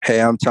Hey,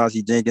 I'm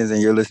Chauncey Jenkins,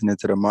 and you're listening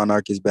to the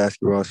Monarchists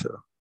Basketball Show.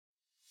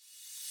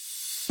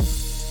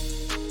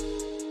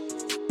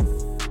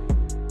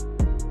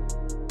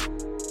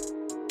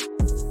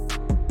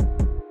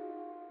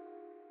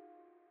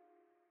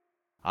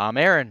 I'm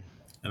Aaron,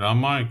 And I'm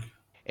Mike.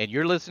 and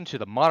you're listening to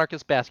the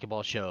Monarchist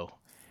Basketball Show.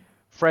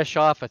 Fresh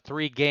off a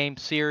 3-game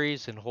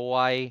series in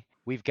Hawaii,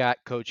 we've got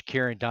Coach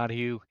Kieran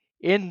Donohue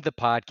in the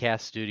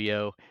podcast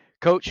studio.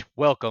 Coach,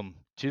 welcome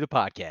to the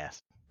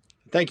podcast.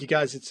 Thank you,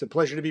 guys. It's a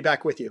pleasure to be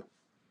back with you.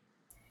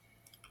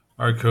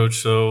 All right, Coach.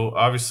 So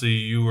obviously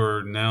you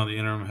are now the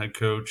interim head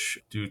coach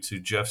due to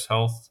Jeff's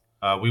health.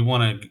 We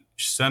want to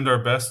send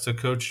our best to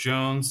Coach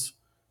Jones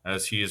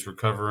as he is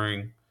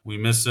recovering. We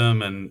miss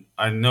him, and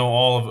I know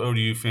all of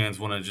ODU fans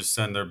want to just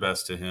send their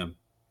best to him.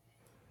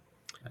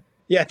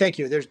 Yeah, thank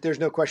you. There's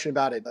no question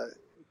about it.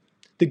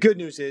 The good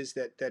news is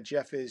that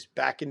Jeff is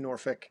back in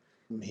Norfolk.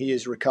 He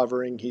is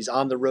recovering. He's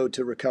on the road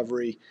to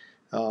recovery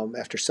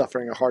after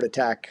suffering a heart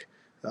attack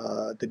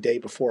the day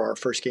before our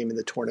first game in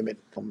the tournament.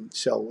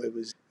 So it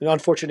was an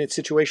unfortunate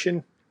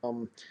situation,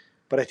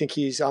 but I think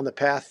he's on the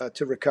path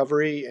to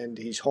recovery, and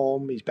he's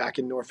home. He's back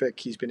in Norfolk.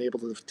 He's been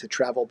able to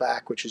travel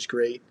back, which is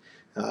great.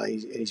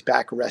 He's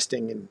back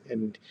resting,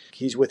 and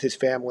he's with his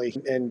family.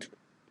 And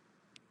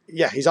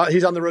yeah, he's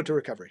on the road to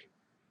recovery.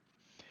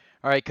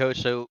 All right,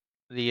 Coach. So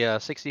the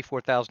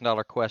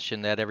 $64,000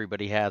 question that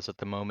everybody has at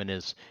the moment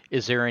is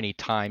there any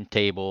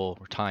timetable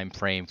or time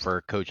frame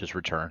for Coach's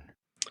return?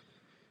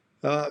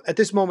 At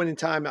this moment in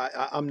time,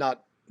 I'm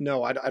not.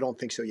 No, I don't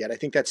think so yet. I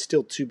think that's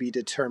still to be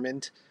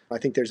determined. I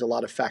think there's a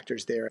lot of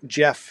factors there.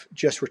 Jeff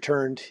just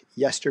returned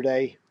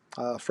yesterday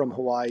from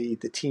Hawaii.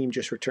 The team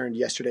just returned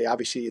yesterday.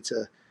 Obviously, it's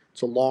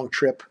a long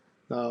trip.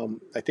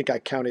 I think I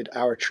counted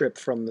our trip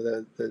from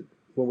the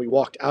when we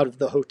walked out of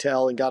the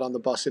hotel and got on the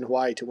bus in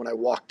Hawaii to when I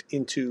walked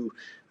into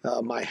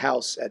my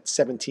house at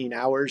 17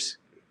 hours,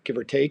 give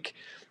or take.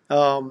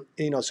 So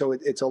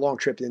it's a long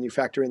trip. Then you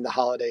factor in the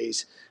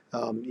holidays.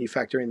 You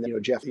factor in,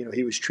 Jeff,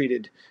 he was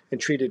treated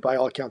by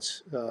all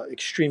accounts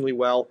extremely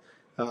well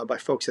by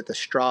folks at the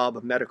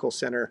Straub Medical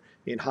Center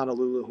in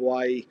Honolulu,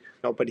 Hawaii.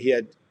 But he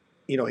had,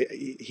 he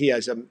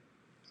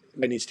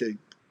needs to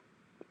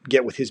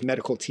get with his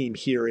medical team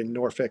here in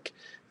Norfolk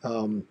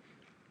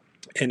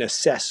and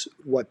assess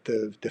what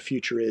the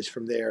future is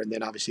from there. And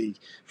then obviously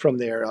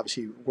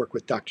work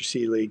with Dr.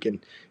 Seelig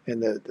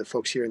and the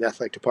folks here in the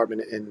athletic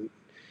department, and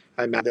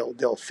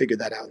they'll figure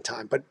that out in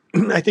time. But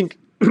I think,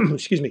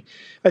 excuse me,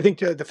 I think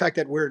the fact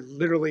that we're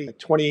literally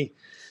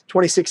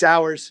 26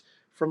 hours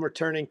from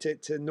returning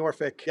to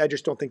Norfolk, I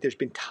just don't think there's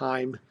been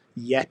time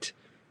yet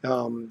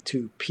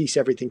to piece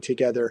everything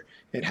together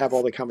and have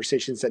all the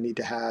conversations that need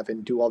to have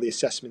and do all the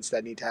assessments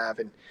that need to have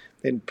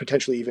and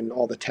potentially even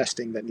all the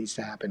testing that needs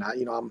to happen.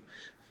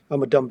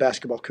 I'm a dumb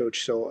basketball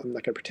coach, so I'm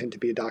not going to pretend to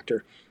be a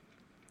doctor.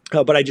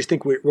 But I just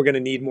think we're going to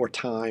need more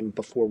time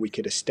before we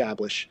could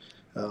establish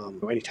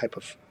any type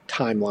of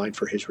timeline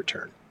for his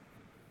return.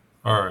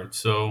 All right.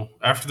 So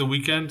after the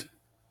weekend,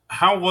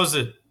 how was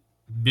it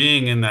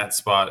being in that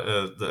spot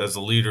as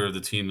a leader of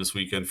the team this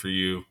weekend for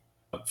you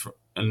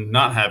and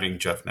not having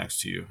Jeff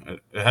next to you?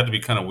 It had to be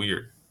kind of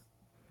weird.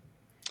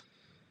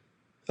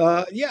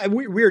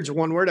 Weird's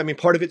one word. I mean,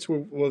 part of it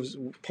was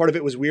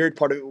weird.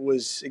 Part of it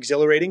was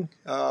exhilarating.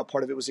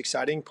 Part of it was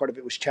exciting. Part of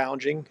it was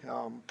challenging.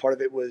 Part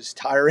of it was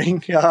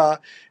tiring.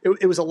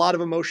 It was a lot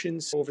of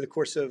emotions over the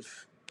course of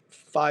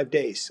 5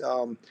 days.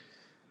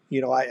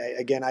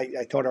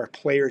 I thought our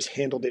players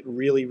handled it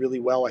really, really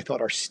well. I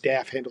thought our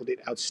staff handled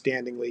it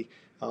outstandingly.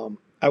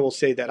 I will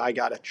say that I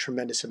got a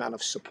tremendous amount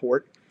of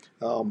support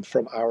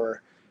from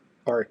our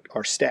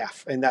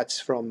staff, and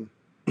that's from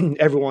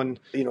everyone,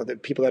 the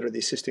people that are the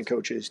assistant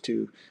coaches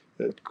to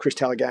Chris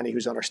Talagani,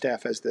 who's on our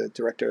staff as the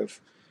director of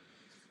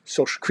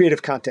social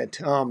creative content,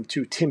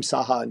 to Tim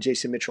Saha and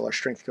Jason Mitchell, our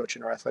strength coach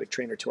and our athletic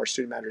trainer, to our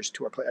student managers,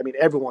 to our players. I mean,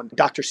 everyone.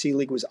 Dr.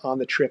 Seelig was on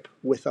the trip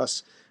with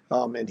us,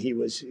 and he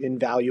was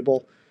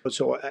invaluable.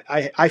 So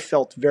I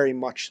felt very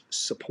much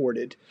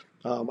supported.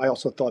 I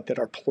also thought that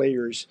our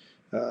players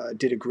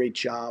did a great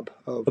job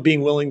of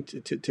being willing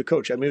to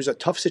coach. I mean, it was a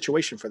tough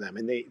situation for them,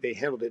 and they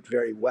handled it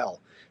very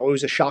well. It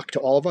was a shock to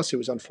all of us. It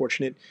was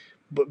unfortunate,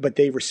 but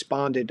they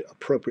responded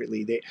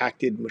appropriately. They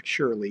acted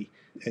maturely,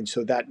 and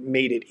so that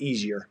made it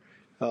easier.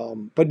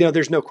 But no,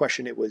 there's no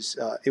question it was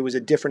a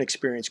different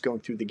experience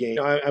going through the game.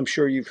 I'm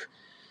sure you've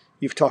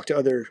talked to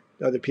other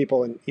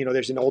people, and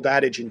there's an old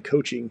adage in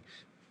coaching,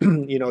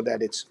 that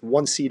it's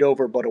one seat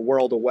over but a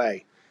world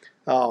away.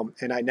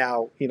 And I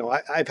now,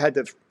 I've had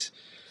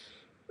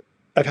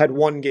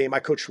one game. I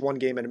coached one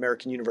game at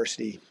American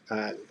University.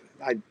 I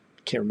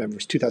can't remember. It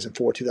was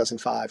 2004,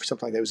 2005,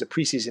 something like that. It was a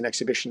preseason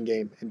exhibition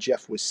game, and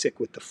Jeff was sick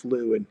with the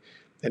flu, and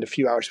a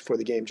few hours before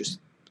the game just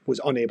was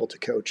unable to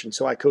coach. And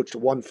so I coached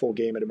one full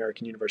game at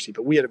American University.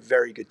 But we had a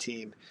very good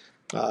team,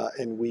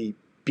 and we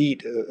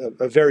beat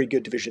a very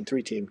good Division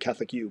III team,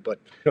 Catholic U. But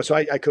so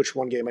I coached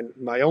one game, and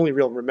my only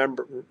real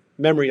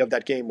memory of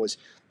that game was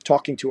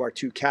talking to our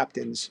two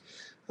captains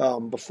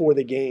before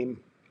the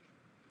game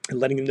and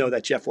letting them know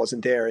that Jeff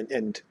wasn't there.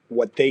 And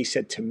what they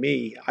said to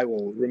me, I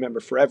will remember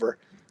forever.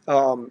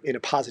 in a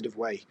positive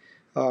way.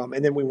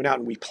 And then we went out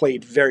and we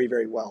played very,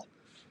 very well.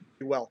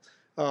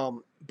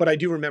 But I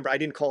do remember I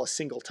didn't call a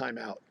single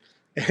timeout,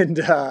 and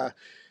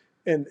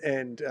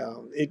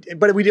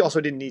but we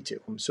also didn't need to.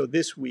 So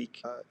this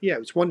week, it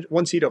was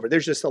one seat over.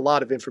 There's just a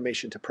lot of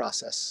information to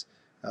process.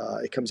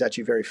 It comes at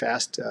you very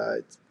fast.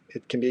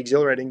 It can be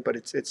exhilarating, but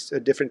it's a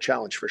different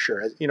challenge for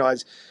sure.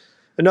 As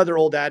another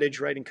old adage,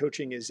 right, in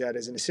coaching is that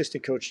as an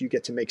assistant coach, you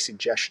get to make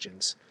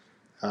suggestions,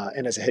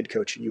 and as a head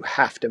coach, you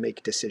have to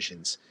make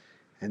decisions,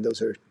 and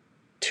those are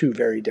two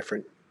very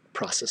different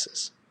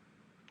processes.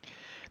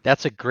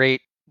 That's a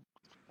great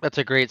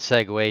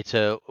segue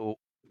to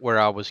where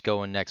I was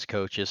going next,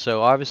 coaches.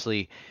 So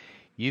obviously,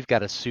 you've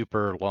got a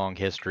super long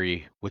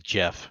history with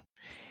Jeff.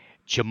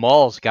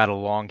 Jamal's got a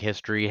long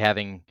history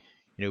having,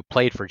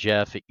 played for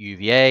Jeff at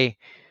UVA.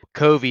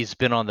 Covey's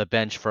been on the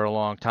bench for a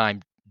long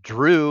time.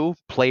 Drew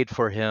played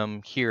for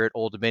him here at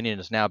Old Dominion,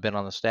 has now been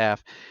on the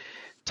staff.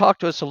 Talk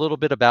to us a little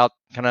bit about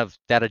kind of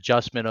that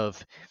adjustment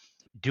of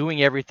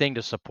doing everything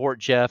to support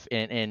Jeff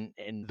and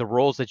the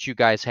roles that you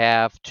guys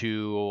have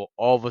to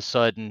all of a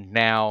sudden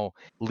now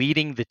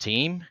leading the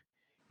team.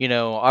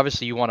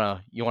 Obviously you want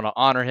to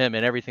honor him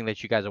and everything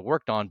that you guys have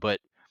worked on, but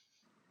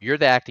you're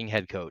the acting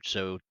head coach,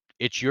 so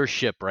it's your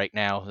ship right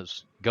now.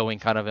 Is going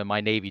kind of in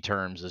my Navy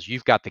terms, as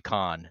you've got the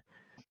con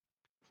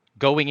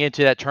going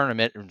into that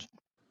tournament.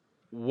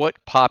 What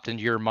popped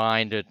into your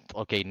mind?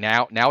 Okay,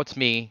 now it's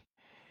me,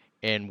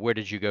 and where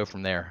did you go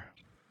from there?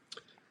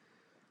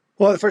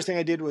 Well, the first thing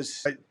I did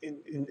was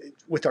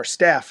with our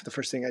staff. The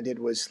first thing I did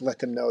was let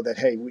them know that,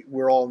 hey,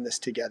 we're all in this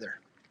together.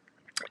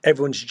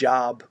 Everyone's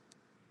job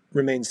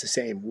remains the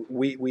same.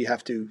 We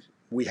have to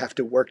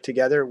work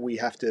together. We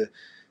have to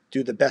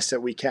do the best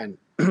that we can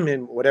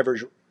in whatever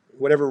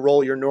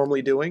role you're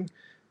normally doing.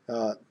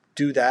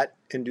 Do that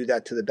and do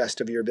that to the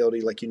best of your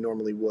ability, like you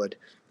normally would.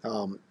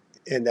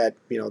 And that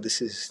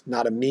this is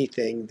not a me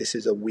thing. This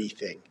is a we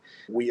thing.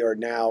 We are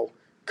now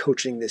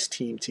coaching this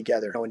team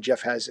together. And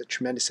Jeff has a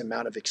tremendous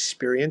amount of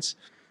experience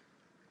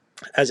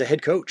as a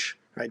head coach.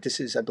 Right. This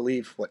is, I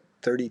believe,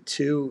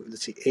 32.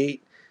 Let's see,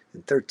 8.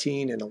 And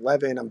 13 and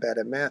 11. I'm bad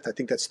at math. I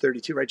think that's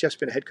 32, right? Jeff's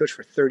been a head coach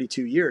for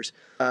 32 years.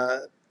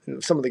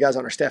 Some of the guys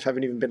on our staff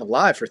haven't even been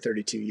alive for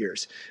 32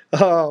 years.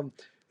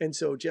 And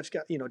so Jeff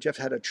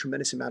had a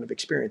tremendous amount of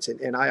experience.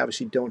 And I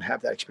obviously don't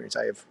have that experience.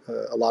 I have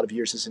a lot of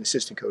years as an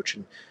assistant coach,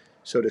 and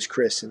so does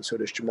Chris, and so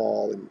does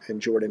Jamal,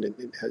 and Jordan,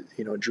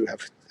 and Drew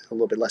have a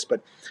little bit less.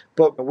 But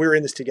we're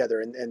in this together,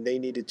 and they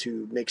needed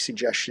to make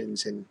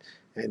suggestions and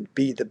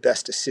be the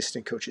best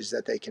assistant coaches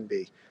that they can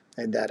be.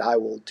 And that I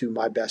will do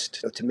my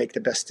best to make the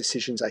best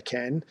decisions I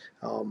can,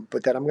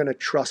 but that I'm going to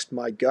trust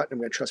my gut, I'm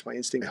going to trust my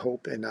instinct, I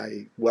hope, and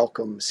I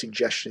welcome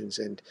suggestions.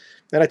 And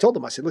I told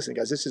them, I said, listen,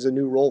 guys, this is a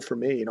new role for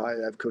me.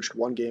 I've coached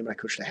one game, and I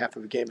coached a half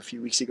of a game a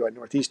few weeks ago at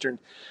Northeastern,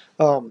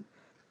 and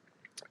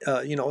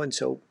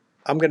so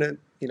I'm going to,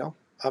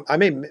 I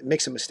may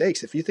make some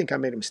mistakes. If you think I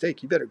made a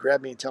mistake, you better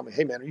grab me and tell me,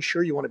 hey, man, are you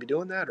sure you want to be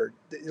doing that? Or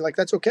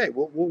that's okay.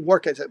 We'll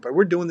work at it, but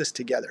we're doing this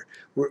together.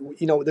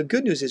 The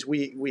good news is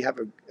we have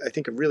I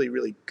think a really,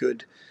 really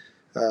good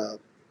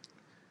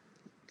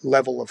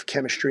level of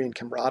chemistry and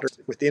camaraderie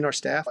within our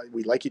staff.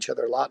 We like each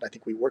other a lot. I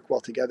think we work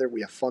well together.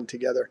 We have fun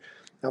together.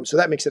 So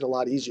that makes it a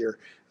lot easier.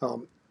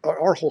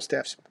 Our whole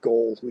staff's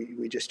goal,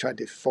 we just tried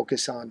to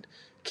focus on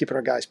keeping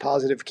our guys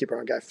positive, keeping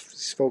our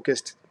guys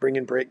focused,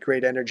 bringing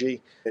great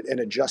energy,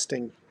 and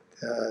adjusting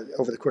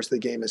over the course of the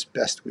game as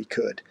best we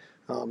could.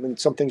 And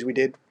some things we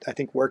did, I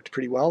think, worked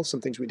pretty well.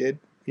 Some things we did,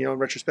 in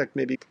retrospect,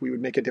 maybe we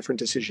would make a different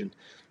decision.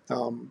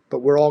 But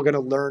we're all going to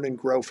learn and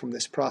grow from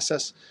this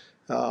process,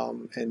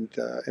 and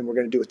we're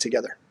going to do it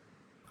together.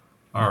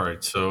 All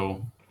right,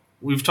 so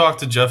we've talked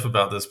to Jeff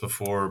about this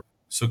before.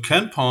 So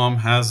Ken Palm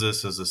has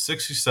this as the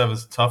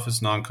 67th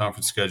toughest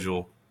non-conference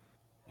schedule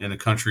in the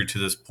country to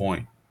this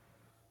point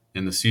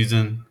in the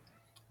season.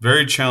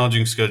 Very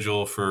challenging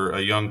schedule for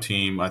a young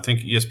team. I think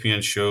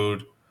ESPN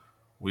showed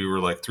we were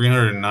like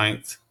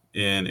 309th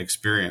in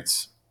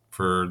experience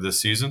for this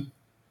season,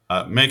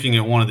 making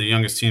it one of the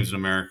youngest teams in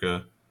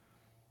America.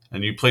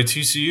 And you play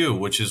TCU,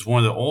 which is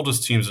one of the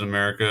oldest teams in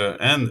America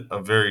and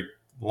a very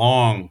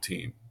long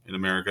team in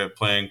America,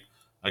 playing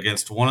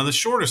against one of the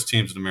shortest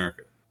teams in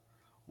America.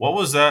 What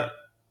was that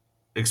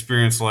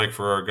experience like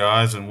for our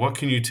guys, and what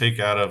can you take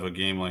out of a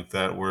game like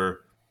that where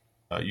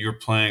you're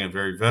playing a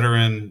very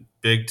veteran,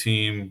 big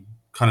team,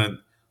 kind of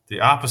the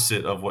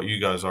opposite of what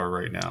you guys are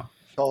right now?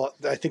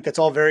 I think that's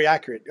all very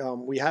accurate.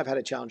 We have had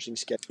a challenging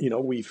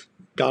schedule. We've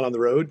gone on the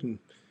road and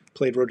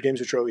played road games,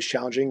 which are always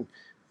challenging.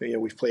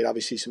 We've played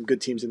obviously some good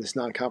teams in this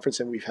non-conference,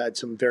 and we've had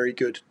some very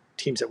good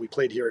teams that we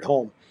played here at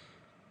home.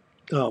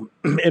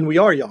 And we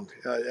are young,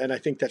 and I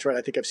think that's right.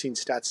 I think I've seen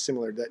stats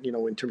similar that,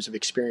 in terms of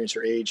experience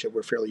or age, that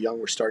we're fairly young.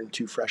 We're starting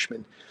 2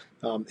 freshmen.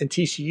 And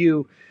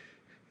TCU,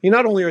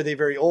 not only are they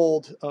very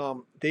old,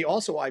 they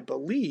also, I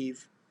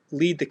believe,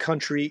 lead the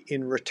country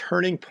in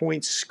returning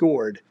points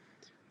scored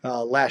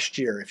last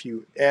year. If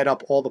you add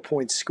up all the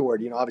points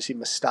scored, obviously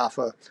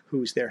Mustafa,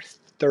 who's their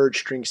third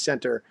string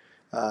center,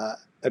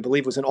 I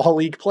believe was an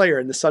all-league player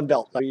in the Sun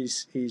Belt.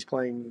 He's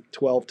playing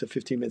 12 to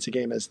 15 minutes a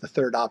game as the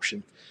third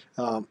option.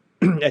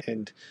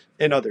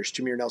 And others,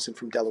 Jameer Nelson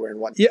from Delaware and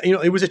what. Yeah,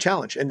 it was a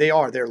challenge, and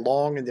they're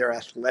long and they're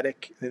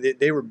athletic.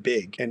 They were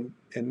big, and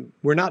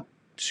we're not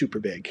super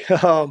big,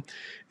 and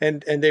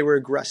they were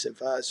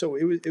aggressive. So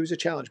it was a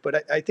challenge.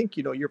 But I think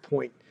your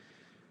point,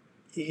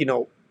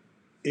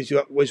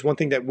 was one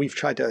thing that we've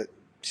tried to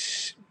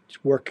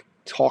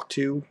talk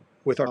to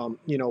with our,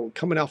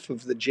 coming off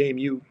of the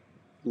JMU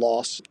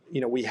loss.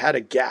 We had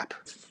a gap,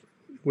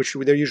 which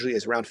there usually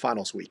is around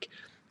finals week,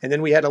 and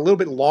then we had a little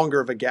bit longer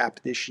of a gap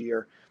this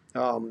year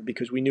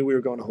because we knew we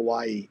were going to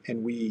Hawaii,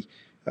 and we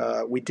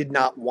did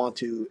not want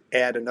to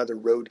add another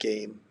road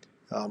game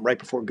right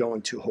before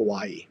going to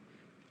Hawaii,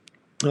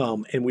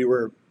 and we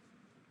were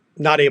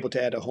not able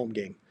to add a home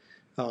game.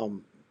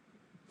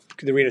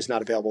 The arena's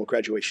not available,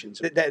 graduations.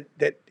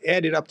 That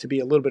added up to be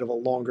a little bit of a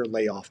longer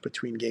layoff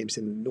between games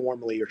than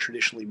normally or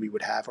traditionally we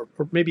would have, or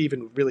maybe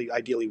even really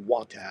ideally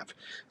want to have.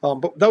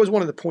 But that was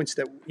one of the points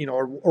that,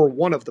 or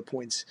one of the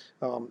points.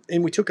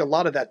 And we took a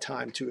lot of that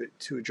time to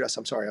address.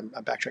 I'm sorry, I'm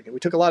backtracking. We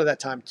took a lot of that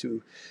time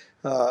to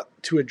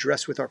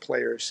address with our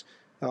players,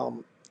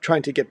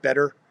 trying to get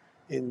better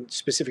in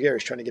specific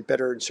areas, trying to get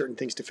better in certain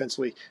things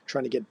defensively,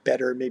 trying to get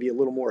better, maybe a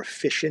little more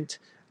efficient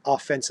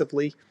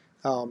offensively.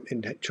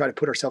 And try to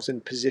put ourselves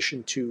in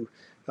position to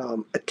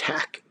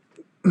attack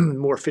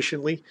more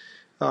efficiently.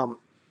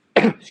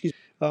 Excuse me.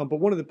 But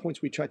one of the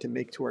points we tried to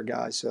make to our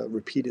guys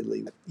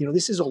repeatedly,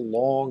 this is a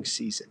long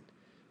season,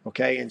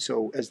 okay? And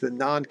so as the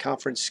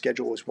non-conference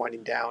schedule was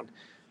winding down,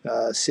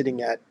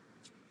 sitting at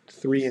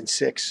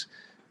 3-6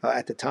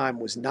 at the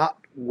time was not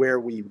where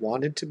we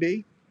wanted to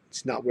be.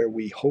 It's not where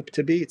we hoped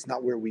to be. It's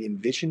not where we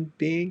envisioned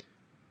being.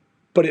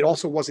 But it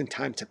also wasn't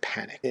time to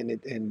panic.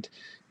 And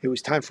it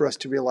was time for us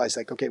to realize,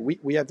 like, okay,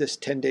 we have this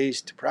 10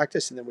 days to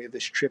practice, and then we have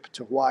this trip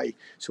to Hawaii.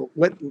 So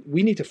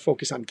we need to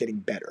focus on getting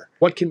better.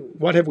 What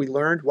have we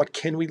learned? What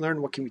can we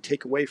learn? What can we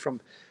take away from,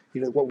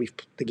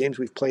 the games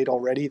we've played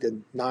already, the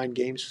 9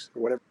 games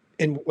or whatever?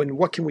 And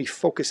what can we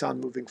focus on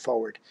moving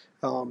forward?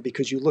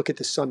 Because you look at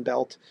the Sun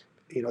Belt,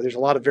 there's a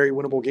lot of very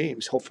winnable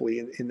games, hopefully,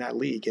 in that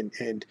league.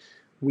 And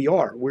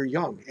we're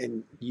young,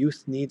 and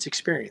youth needs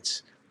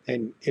experience.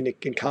 And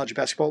in college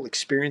basketball,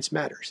 experience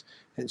matters.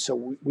 And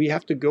so we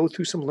have to go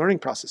through some learning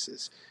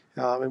processes,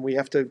 and we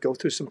have to go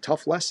through some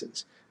tough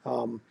lessons.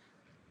 No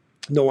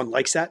one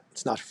likes that.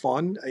 It's not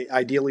fun.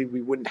 Ideally,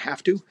 we wouldn't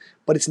have to,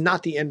 but it's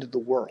not the end of the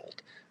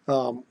world.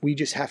 We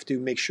just have to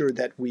make sure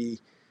that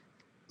we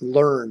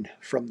learn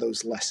from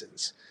those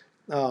lessons.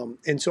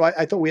 And so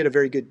I thought we had a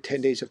very good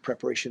 10 days of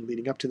preparation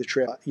leading up to the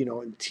trip.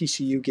 In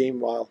TCU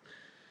game, while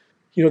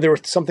there were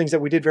some things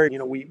that we did very.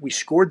 We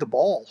scored the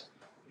ball.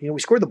 We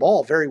scored the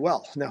ball very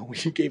well. Now, we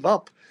gave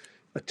up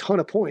a ton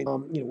of points.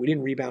 We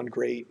didn't rebound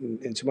great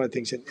and some other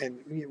things. And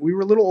we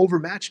were a little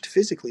overmatched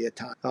physically at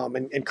times.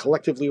 And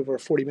collectively over a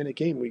 40-minute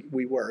game,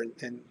 we were.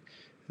 And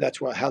that's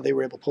how they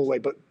were able to pull away.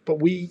 But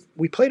we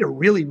played a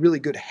really, really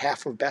good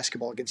half of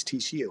basketball against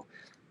TCU.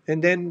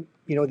 And then,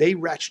 they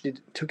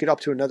took it up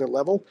to another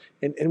level.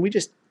 And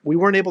we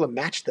weren't able to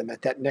match them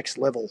at that next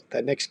level,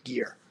 that next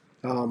gear.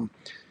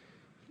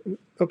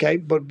 Okay,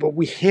 but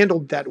we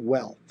handled that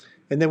well.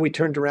 And then we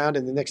turned around,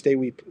 and the next day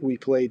we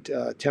played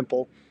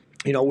Temple,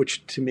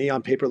 which to me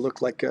on paper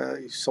looked like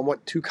a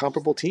somewhat too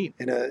comparable team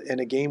in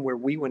a game where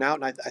we went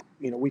out and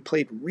we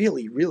played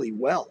really, really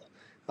well.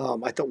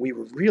 I thought we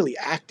were really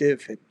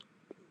active and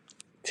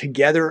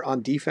together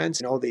on defense.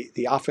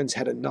 The offense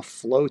had enough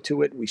flow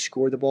to it. We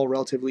scored the ball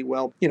relatively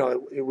well.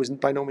 It wasn't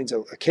by no means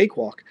a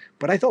cakewalk,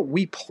 but I thought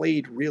we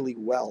played really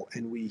well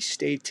and we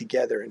stayed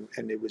together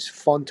and it was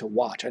fun to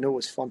watch. I know it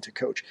was fun to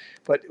coach,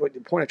 but the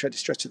point I tried to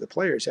stress to the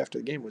players after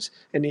the game was,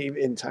 and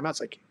in timeouts,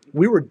 like,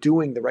 we were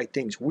doing the right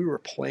things. We were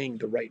playing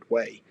the right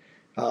way.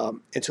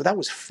 And so that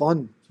was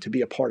fun to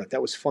be a part of.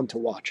 That was fun to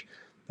watch.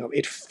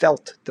 It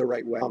felt the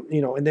right way,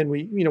 and then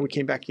we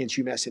came back against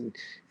UMass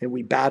and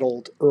we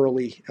battled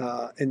early,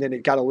 and then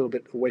it got a little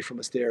bit away from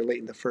us there late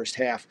in the first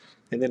half,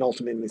 and then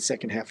ultimately in the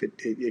second half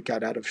it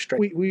got out of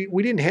strength.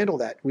 We didn't handle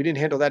that. We didn't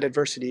handle that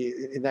adversity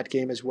in that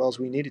game as well as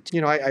we needed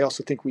to. I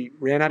also think we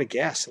ran out of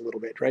gas a little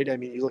bit, right? I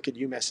mean, you look at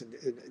UMass,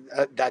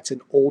 and that's an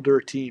older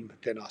team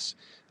than us.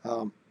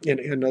 And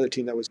another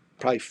team that was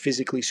probably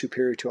physically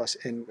superior to us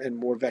and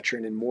more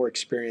veteran and more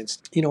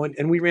experienced,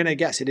 and we ran out of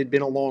gas. It had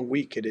been a long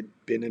week. It had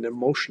been an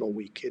emotional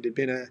week. It had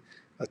been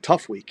a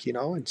tough week,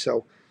 and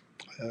so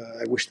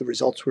I wish the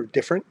results were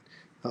different,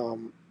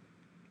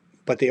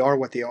 but they are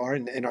what they are.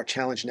 And our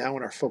challenge now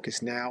and our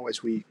focus now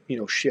as we,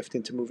 shift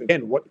into moving.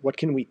 And what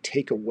can we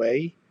take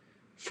away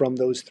from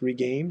those 3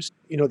 games?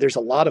 There's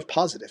a lot of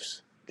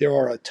positives. There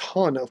are a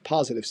ton of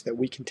positives that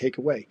we can take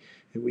away.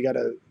 And we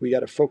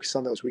gotta focus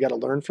on those. We gotta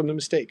learn from the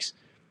mistakes.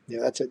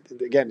 That's it.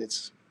 Again,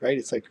 it's right.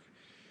 It's like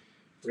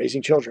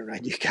raising children,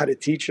 right? You gotta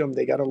teach them.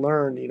 They gotta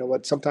learn.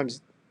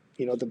 Sometimes,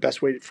 the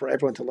best way for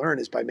everyone to learn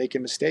is by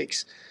making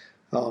mistakes.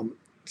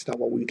 It's not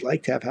what we'd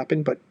like to have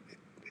happen, but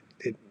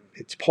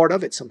it's part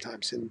of it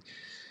sometimes. And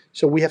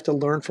So we have to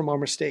learn from our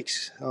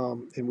mistakes,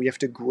 and we have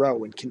to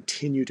grow and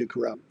continue to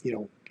grow,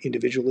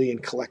 individually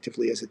and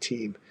collectively as a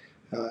team.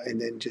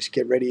 And then just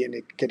get ready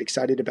and get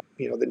excited about,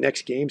 the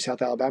next game,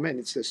 South Alabama, and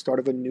it's the start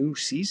of a new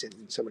season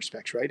in some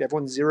respects, right?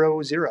 Everyone's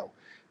 0-0,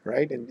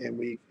 right? And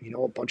we,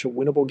 a bunch of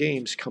winnable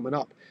games coming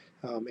up.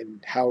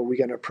 And how are we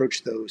going to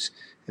approach those?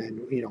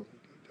 And,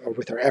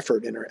 with our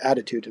effort and our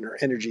attitude and our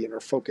energy and our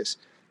focus.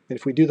 And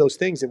if we do those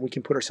things, then we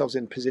can put ourselves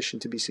in position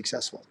to be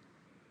successful.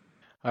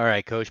 All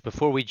right, Coach,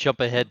 before we jump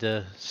ahead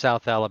to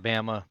South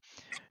Alabama,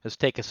 let's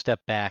take a step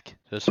back.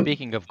 So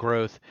speaking of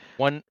growth,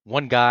 one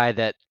guy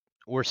that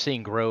we're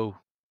seeing grow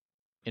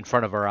in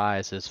front of our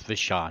eyes is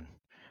Vishon.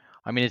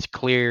 I mean, it's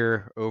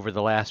clear over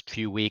the last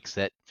few weeks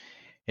that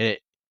at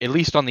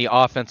least on the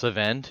offensive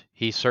end,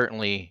 he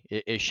certainly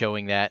is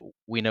showing that.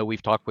 We know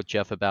we've talked with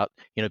Jeff about,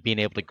 being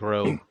able to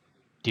grow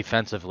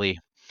defensively,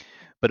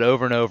 but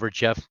over and over,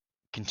 Jeff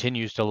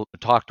continues to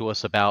talk to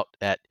us about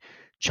that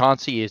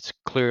Chauncey is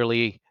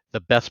clearly the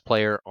best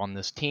player on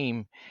this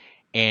team,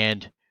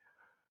 and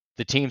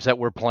the teams that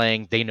we're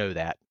playing, they know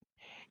that.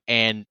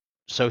 And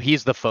so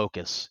he's the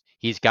focus.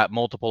 He's got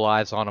multiple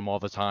eyes on him all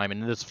the time.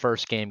 And in this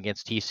first game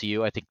against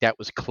TCU, I think that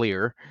was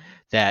clear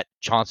that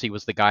Chauncey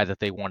was the guy that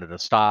they wanted to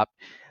stop,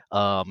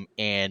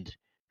 and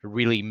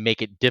really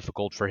make it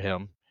difficult for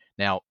him.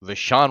 Now,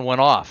 Vashon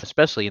went off,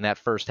 especially in that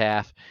first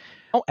half.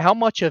 How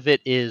much of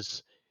it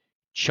is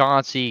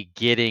Chauncey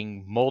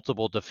getting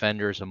multiple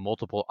defenders and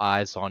multiple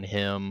eyes on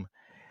him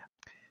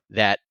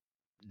that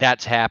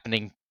that's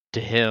happening to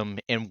him,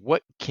 and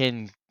what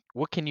can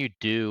you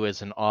do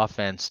as an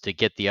offense to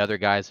get the other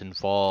guys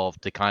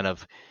involved to kind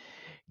of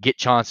get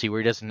Chauncey where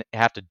he doesn't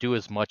have to do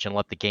as much and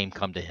let the game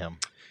come to him?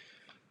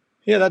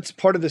 Yeah, that's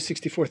part of the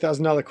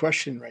 $64,000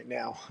 question right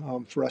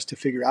now, for us to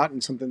figure out,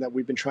 and something that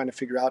we've been trying to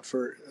figure out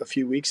for a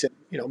few weeks, and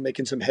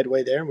making some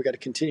headway there, and we got to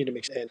continue to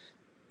make. And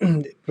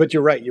but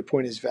you're right, your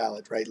point is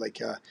valid, right? Like,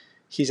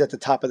 he's at the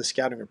top of the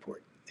scouting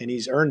report, and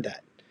he's earned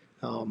that.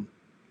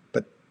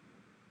 But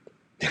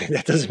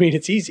that doesn't mean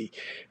it's easy,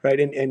 right?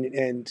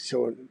 And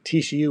so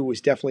TCU was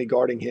definitely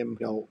guarding him,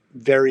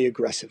 very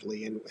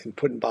aggressively, and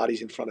putting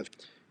bodies in front of.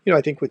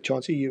 I think with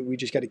Chauncey, we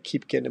just got to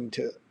keep getting him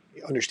to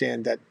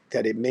understand that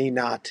it may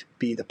not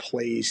be the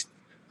plays,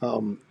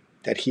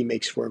 that he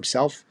makes for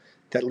himself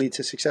that lead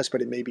to success,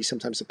 but it may be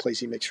sometimes the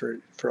plays he makes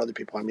for other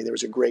people. I mean, there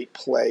was a great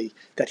play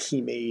that he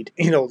made,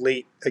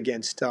 late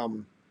against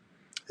the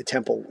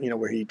Temple,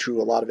 where he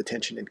drew a lot of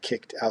attention and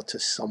kicked out to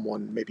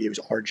someone. Maybe it was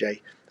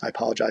RJ. I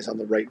apologize, on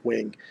the right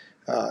wing,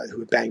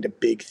 who banged a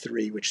big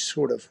three, which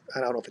sort of, I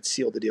don't know if it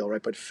sealed the deal,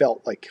 right, but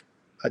felt like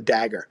a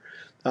dagger.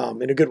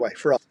 In a good way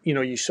for us.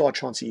 You saw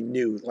Chauncey he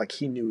knew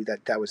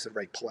that was the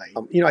right play.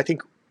 I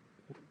think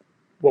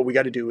what we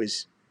got to do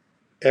is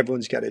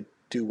everyone's got to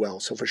do well.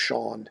 So for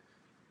Sean,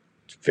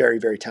 very,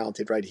 very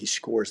talented, right? He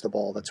scores the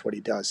ball. That's what he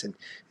does.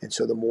 And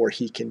so the more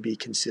he can be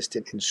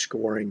consistent in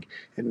scoring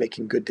and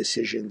making good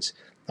decisions,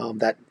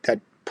 that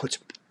puts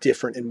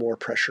different and more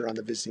pressure on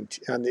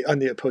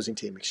the opposing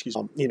team.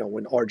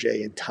 When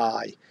RJ and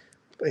Ty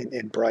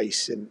and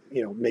Bryce and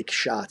make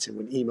shots, and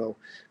when Emo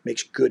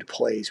makes good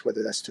plays,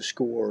 whether that's to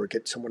score or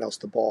get someone else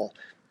the ball,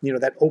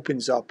 that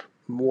opens up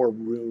more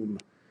room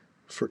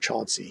for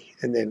Chauncey,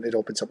 and then it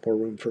opens up more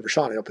room for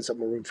Rashawn. It opens up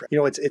more room for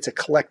it's a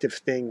collective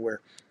thing where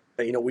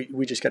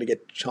we just got to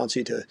get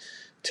Chauncey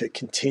to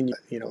continue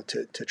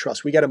to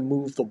trust. We got to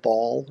move the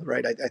ball,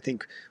 right? I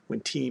think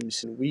when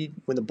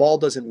the ball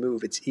doesn't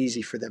move, it's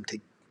easy for them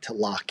to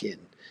lock in,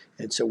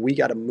 and so we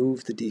got to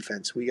move the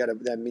defense.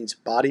 That means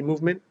body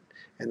movement,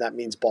 and that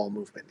means ball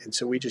movement. And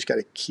so we just got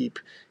to keep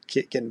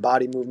getting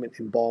body movement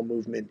and ball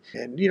movement.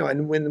 And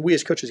and when we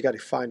as coaches got to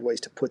find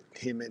ways to put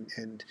him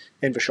and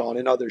Vashon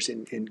and others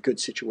in good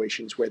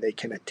situations where they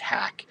can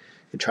attack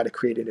and try to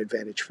create an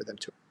advantage for them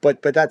too.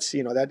 But that's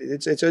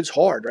that it's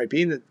hard, right?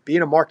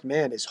 Being a marked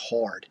man is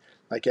hard.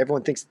 Like,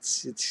 everyone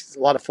thinks it's a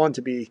lot of fun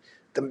to be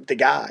the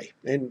guy,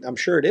 and I'm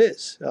sure it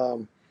is.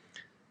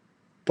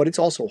 But it's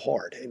also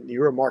hard, and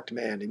you're a marked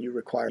man, and you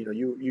require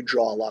you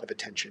draw a lot of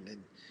attention,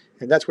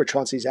 and that's where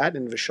Chauncey's at,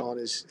 and Vashon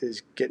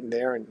is getting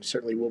there, and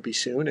certainly will be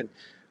soon, and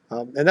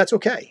that's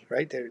okay,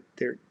 right?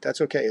 That's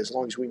okay as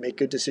long as we make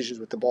good decisions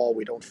with the ball.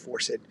 We don't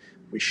force it.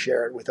 We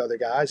share it with other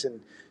guys,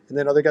 and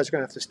then other guys are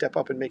going to have to step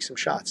up and make some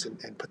shots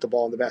and put the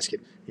ball in the basket.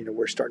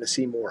 We're starting to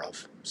see more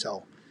of.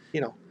 So,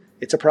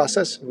 it's a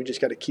process. We just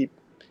got to keep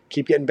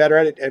getting better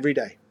at it every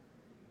day.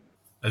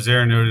 As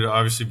Aaron noted,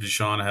 obviously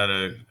Deshaun had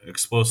an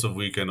explosive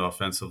weekend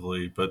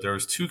offensively, but there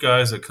was two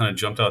guys that kind of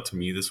jumped out to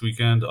me this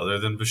weekend other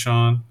than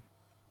Deshaun,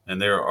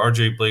 and they are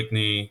R.J.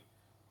 Blakeney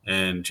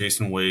and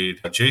Jason Wade.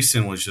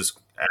 Jason was just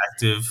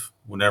active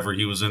whenever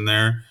he was in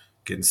there,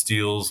 getting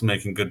steals,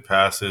 making good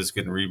passes,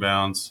 getting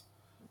rebounds.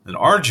 And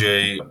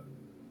R.J.,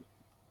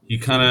 he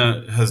kind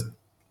of has,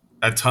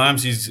 at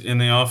times he's in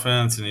the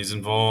offense and he's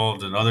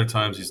involved, and other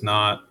times he's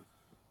not.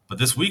 But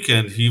this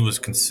weekend, he was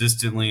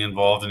consistently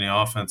involved in the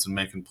offense and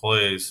making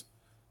plays.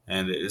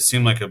 And it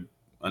seemed like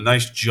a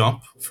nice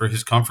jump for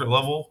his comfort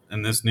level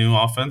in this new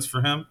offense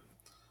for him.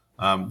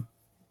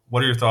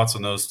 What are your thoughts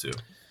on those two?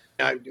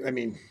 I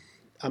mean,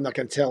 I'm not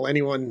going to tell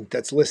anyone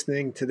that's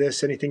listening to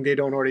this anything they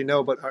don't already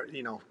know, but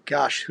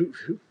gosh,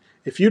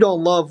 if you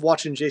don't love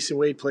watching Jason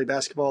Wade play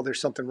basketball,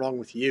 there's something wrong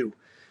with you,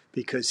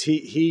 because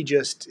he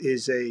just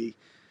is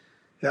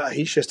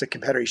he's just a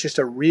competitor. He's just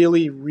a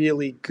really,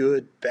 really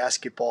good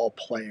basketball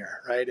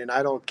player, right? And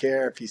I don't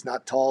care if he's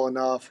not tall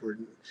enough or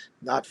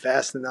not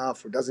fast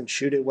enough or doesn't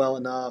shoot it well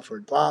enough or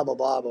blah, blah,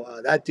 blah,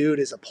 blah. That dude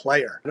is a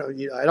player.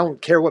 I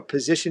don't care what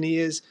position he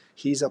is.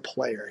 He's a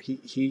player.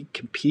 He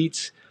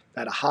competes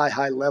at a high,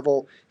 high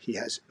level. He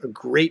has a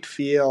great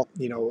feel,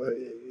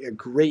 a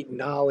great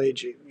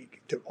knowledge,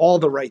 all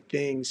the right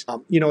things.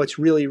 It's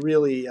really,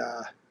 really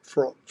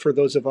for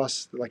those of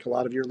us, like a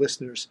lot of your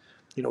listeners,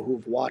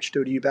 who've watched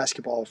ODU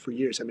basketball for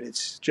years. I mean,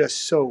 it's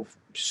just so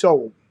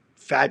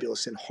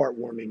fabulous and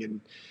heartwarming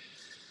and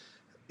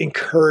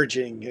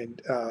encouraging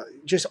and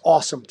just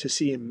awesome to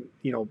see him,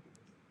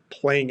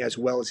 playing as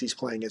well as he's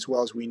playing, as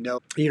well as we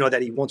know,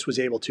 that he once was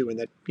able to, and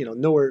that,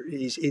 nowhere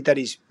he's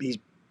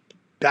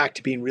back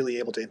to being really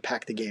able to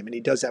impact the game. And he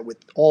does that with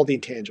all the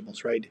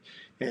intangibles, right?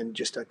 And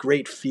just a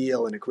great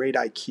feel and a great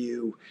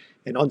IQ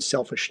and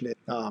unselfishness,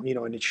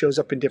 and it shows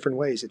up in different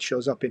ways. It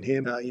shows up in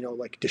him,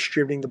 like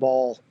distributing the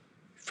ball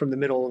from the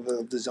middle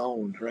of the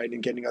zone, right,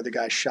 and getting other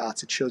guys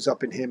shots. It shows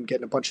up in him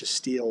getting a bunch of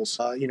steals,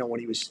 when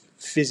he was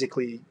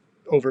physically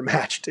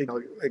overmatched,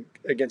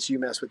 against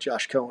UMass with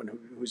Josh Cohen,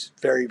 who's a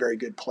very, very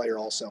good player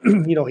also.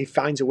 He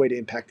finds a way to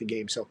impact the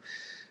game. So,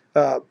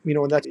 and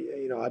that,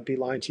 I'd be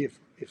lying to you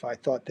if I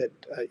thought that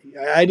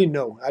I didn't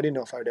know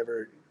if I would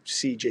ever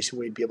see Jason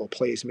Wade be able to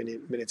play as many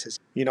minutes as,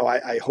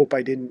 I hope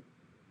I didn't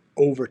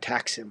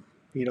overtax him,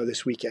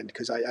 this weekend,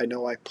 because I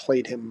know I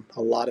played him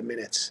a lot of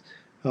minutes.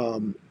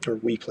 Or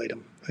we played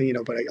him,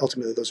 but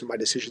ultimately those are my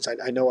decisions.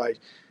 I know I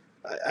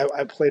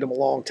played him a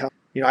long time.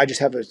 I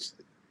just have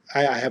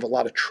I have a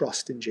lot of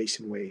trust in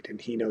Jason Wade, and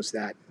he knows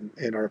that,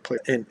 and our player,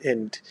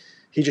 and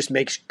he just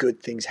makes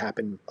good things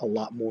happen a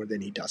lot more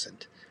than he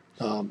doesn't.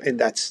 And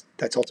that's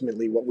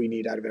ultimately what we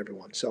need out of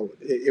everyone. So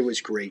it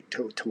was great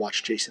to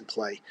watch Jason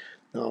play.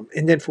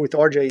 And then with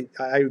RJ,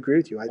 I agree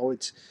with you. I know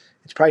it's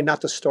probably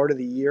not the start of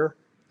the year.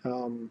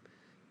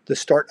 The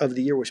start of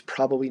the year was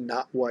probably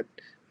not what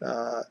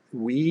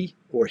we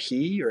or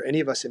he or any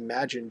of us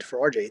imagined for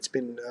RJ. It's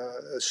been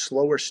a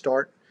slower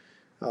start,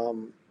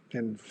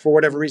 and for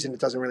whatever reason, it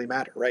doesn't really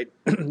matter, right?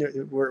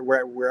 we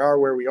are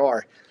where we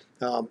are,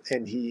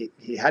 and he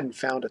hadn't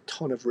found a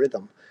ton of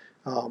rhythm,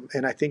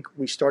 and I think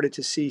we started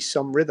to see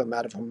some rhythm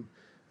out of him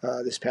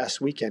this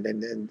past weekend,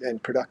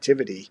 and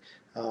productivity,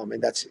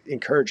 and that's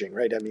encouraging,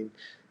 right? I mean,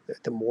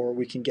 the more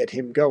we can get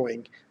him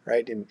going,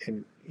 right,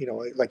 and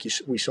like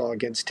we saw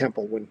against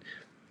Temple,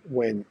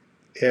 when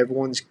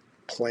everyone's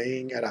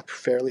playing at a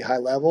fairly high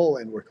level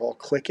and we're all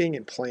clicking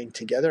and playing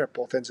together at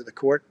both ends of the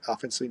court,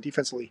 offensively and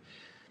defensively,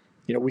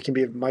 we can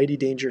be a mighty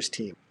dangerous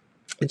team.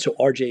 And so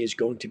RJ is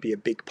going to be a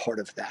big part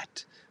of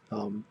that.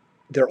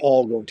 They're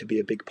all going to be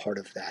a big part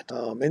of that.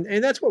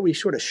 And that's what we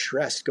sort of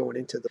stress going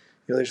into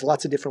there's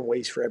lots of different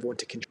ways for everyone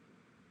to contribute.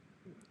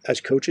 As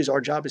coaches,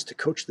 our job is to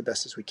coach the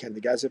best as we can.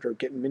 The guys that are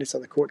getting minutes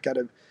on the court got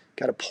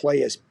to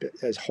play as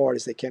hard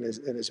as they can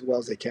and as well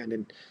as they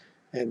can.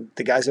 And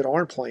the guys that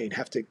aren't playing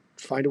have to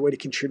find a way to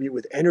contribute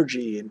with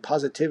energy and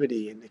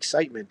positivity and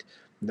excitement.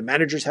 And the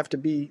managers have to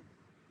be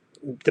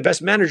the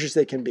best managers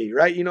they can be,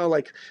 right?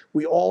 Like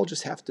we all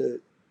just have to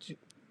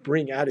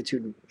bring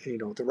attitude,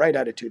 the right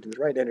attitude and the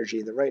right energy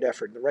and the right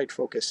effort and the right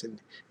focus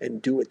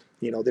and do it.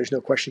 There's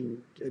no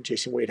question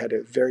Jason Wade had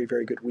a very,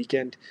 very good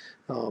weekend.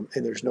 And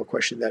there's no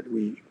question that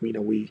we're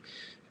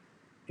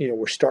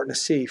starting to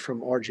see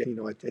from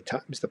RJ, at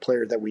times the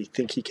player that we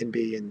think he can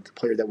be and the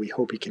player that we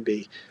hope he can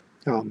be.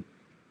 And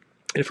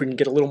if we can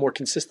get a little more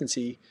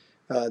consistency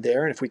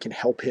there, and if we can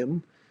help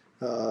him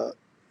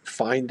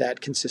find that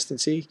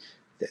consistency,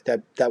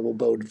 that will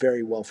bode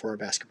very well for our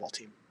basketball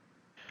team.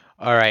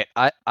 All right,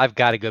 I've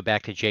got to go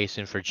back to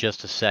Jason for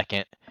just a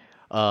second.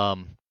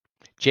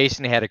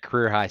 Jason had a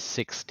career high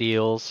 6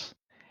 steals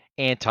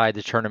and tied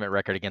the tournament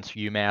record against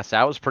UMass.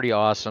 That was pretty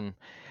awesome.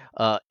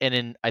 And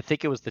then I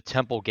think it was the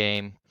Temple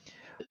game.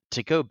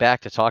 To go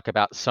back to talk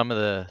about some of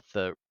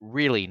the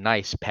really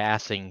nice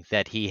passing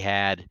that he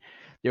had,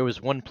 there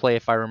was one play,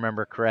 if I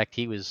remember correct,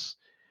 he was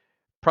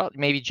probably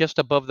maybe just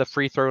above the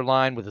free throw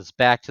line with his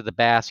back to the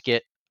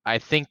basket. I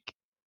think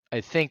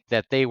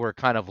that they were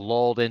kind of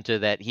lulled into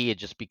that he had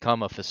just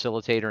become a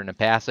facilitator in the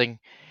passing,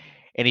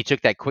 and he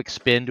took that quick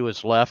spin to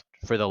his left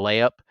for the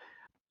layup.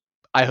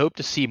 I hope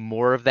to see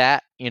more of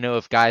that.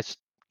 If guys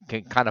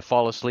can kind of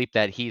fall asleep,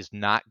 that he's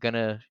not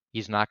gonna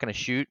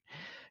shoot,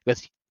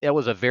 because that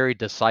was a very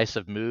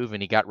decisive move,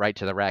 and he got right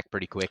to the rack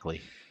pretty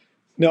quickly.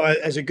 No,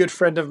 as a good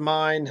friend of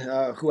mine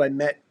who I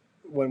met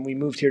when we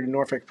moved here to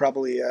Norfolk,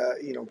 probably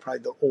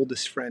the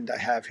oldest friend I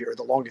have here, or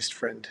the longest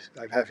friend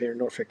I have here in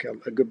Norfolk,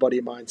 a good buddy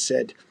of mine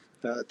said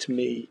to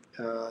me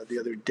the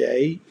other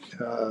day,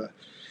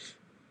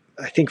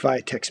 I think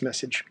via text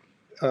message,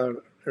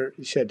 or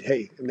he said,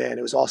 "Hey, man,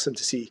 it was awesome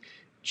to see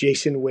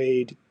Jason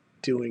Wade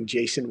doing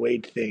Jason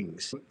Wade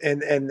things,"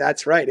 and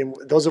that's right. And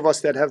those of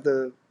us that have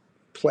the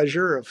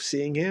pleasure of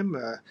seeing him,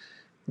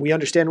 we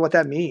understand what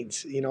that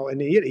means,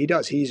 and he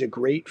does. He's a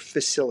great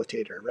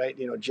facilitator, right?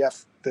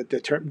 Jeff, the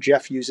term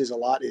Jeff uses a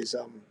lot is,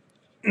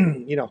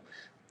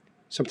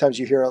 sometimes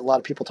you hear a lot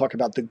of people talk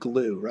about the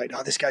glue, right?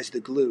 Oh, this guy's the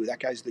glue, that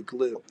guy's the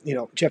glue.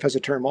 Jeff has a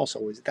term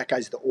also, is that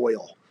guy's the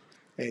oil,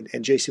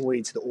 and Jason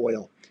Wade's the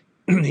oil.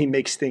 He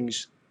makes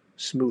things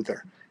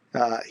smoother.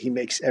 He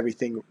makes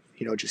everything,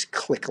 just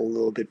click a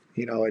little bit,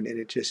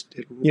 and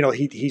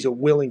he's a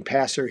willing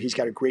passer. He's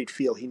got a great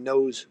feel. He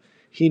knows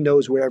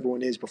where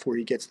everyone is before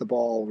he gets the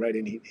ball, right?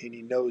 And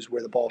he knows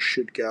where the ball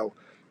should go.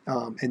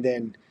 And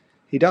then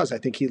he does. I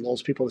think he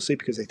lulls people to sleep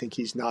because they think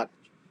he's not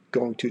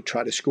going to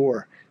try to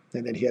score.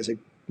 And then he has a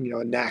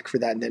knack for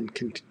that, and then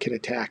can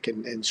attack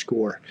and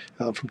score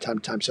from time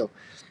to time. So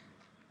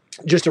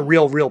just a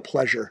real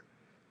pleasure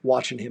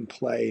watching him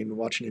play and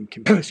watching him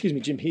compete. Excuse me,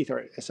 Jim Heath,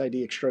 our SID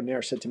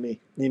extraordinaire, said to me,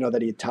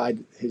 that he had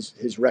tied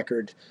his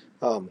record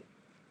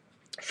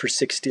for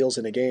 6 steals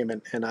in a game,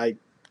 and I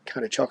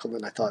kind of chuckled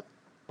and I thought,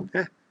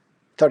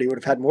 thought he would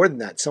have had more than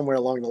that somewhere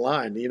along the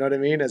line. You know what I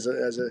mean? As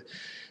a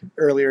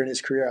earlier in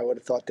his career, I would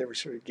have thought there was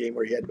sort of a game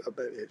where he had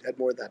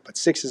more than that. But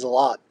 6 is a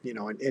lot,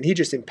 and he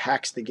just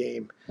impacts the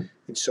game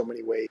in so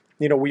many ways.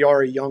 We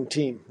are a young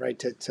team, right?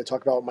 To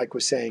talk about what Mike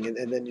was saying,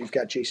 and then you've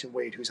got Jason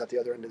Wade, who's at the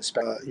other end of the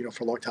spectrum,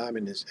 for a long time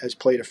and has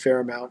played a fair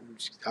amount,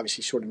 and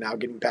obviously sort of now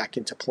getting back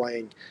into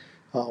playing.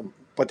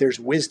 But there's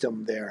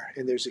wisdom there,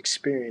 and there's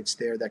experience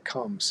there that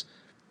comes,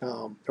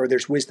 or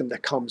there's wisdom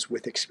that comes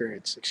with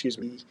experience. Excuse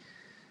me.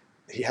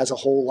 He has a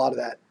whole lot of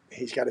that.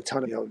 He's got a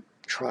ton of,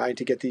 trying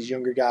to get these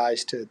younger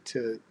guys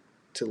to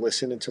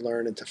listen and to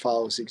learn and to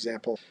follow his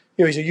example.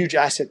 He's a huge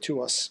asset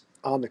to us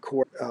on the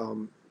court,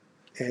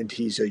 and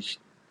he's an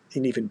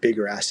even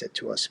bigger asset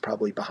to us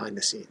probably behind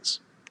the scenes.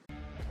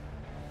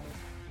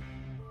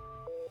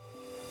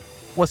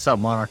 What's up,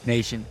 Monarch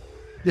Nation?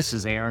 This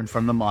is Aaron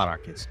from the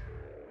Monarchists.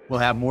 We'll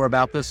have more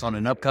about this on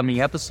an upcoming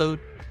episode,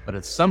 but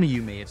as some of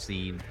you may have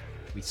seen,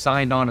 we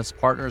signed on as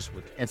partners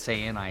with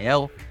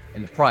SANIL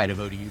and the Pride of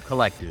ODU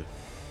Collective.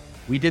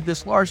 We did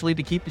this largely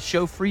to keep the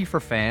show free for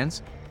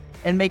fans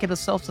and make it a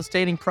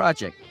self-sustaining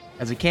project,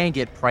 as it can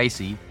get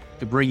pricey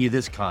to bring you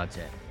this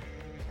content.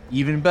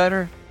 Even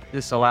better,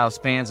 this allows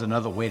fans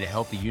another way to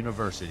help the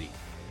university.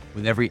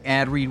 With every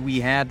ad read we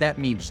had, that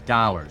means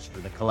dollars for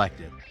the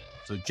collective.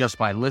 So just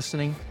by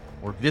listening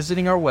or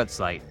visiting our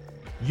website,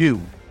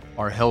 you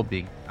are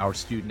helping our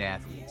student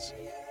athletes.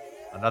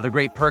 Another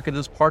great perk of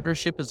this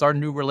partnership is our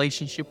new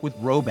relationship with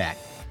Rhoback.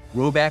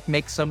 Rhoback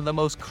makes some of the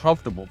most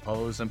comfortable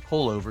polos and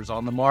pullovers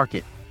on the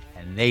market,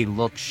 and they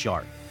look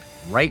sharp.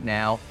 Right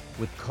now,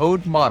 with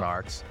code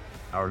MONARCHS,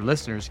 our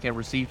listeners can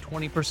receive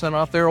 20%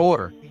 off their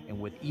order, and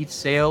with each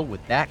sale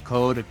with that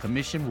code, a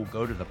commission will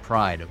go to the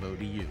Pride of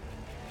ODU.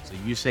 So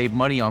you save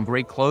money on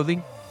great clothing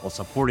while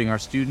supporting our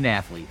student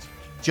athletes.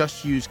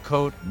 Just use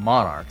code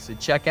MONARCHS at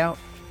checkout,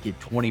 get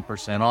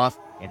 20% off,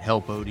 and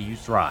help ODU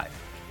thrive.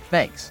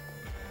 Thanks,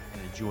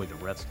 and enjoy the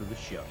rest of the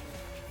show.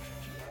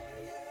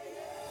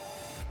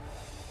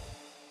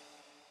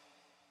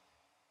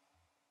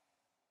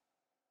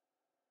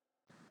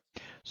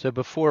 So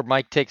before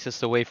Mike takes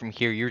us away from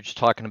here, you're just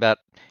talking about,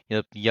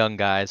 young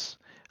guys.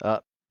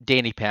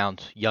 Danny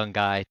Pound, young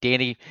guy.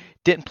 Danny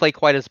didn't play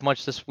quite as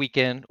much this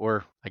weekend,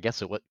 or I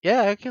guess it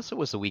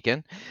was the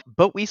weekend.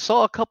 But we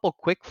saw a couple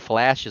quick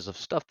flashes of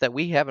stuff that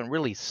we haven't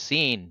really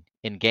seen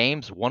in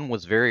games. One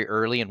was very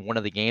early in one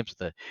of the games,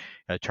 the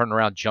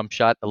turnaround jump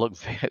shot that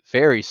looked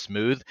very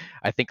smooth.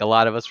 I think a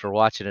lot of us were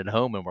watching at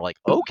home and we're like,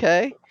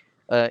 okay,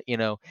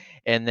 and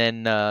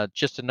then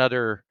just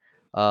another,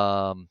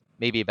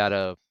 maybe about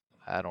a,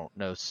 I don't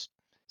know,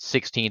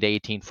 16 to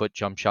 18 foot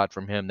jump shot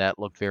from him that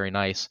looked very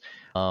nice.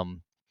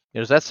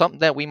 Is that something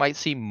that we might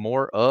see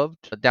more of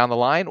down the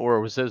line, or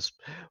was this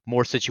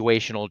more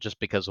situational just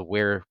because of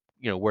where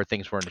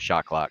things were in the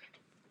shot clock?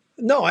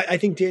 No, I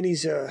think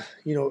Danny's,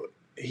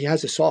 he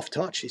has a soft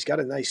touch. He's got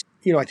a nice,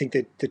 I think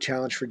that the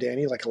challenge for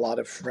Danny, like a lot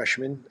of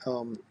freshmen,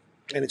 and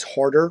it's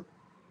harder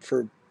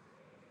for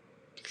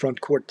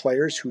front court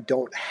players who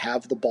don't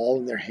have the ball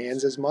in their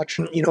hands as much,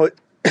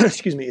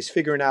 excuse me, is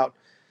figuring out,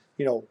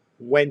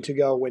 when to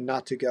go, when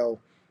not to go.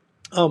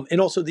 And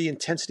also the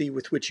intensity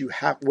with which you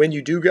have, when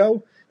you do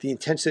go, the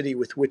intensity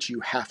with which you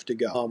have to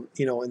go.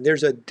 And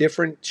there's a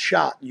different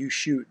shot you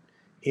shoot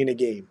in a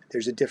game.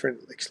 There's a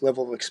different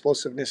level of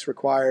explosiveness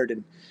required,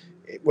 and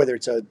whether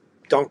it's a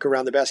dunk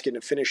around the basket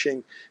and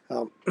finishing,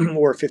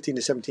 or a 15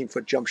 to 17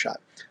 foot jump shot.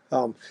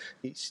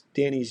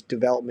 Danny's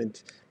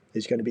development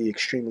is going to be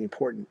extremely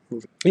important.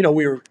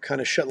 We were kind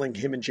of shuttling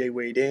him and Jay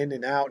Wade in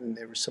and out, and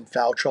there was some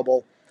foul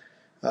trouble,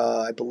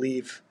 I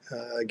believe,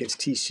 against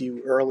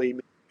TCU early.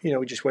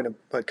 We just went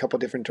a couple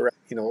different directions,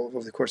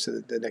 over the course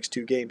of the next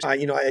 2 games.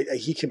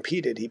 He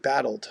competed, he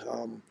battled.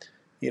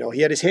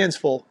 He had his hands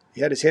full.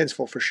 He had his hands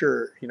full for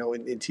sure, in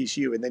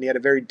TCU. And then he had a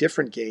very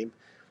different game.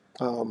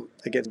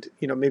 Again,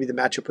 maybe the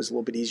matchup was a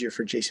little bit easier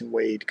for Jason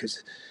Wade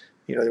because,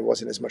 there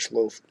wasn't as much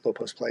low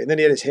post play. And then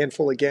he had his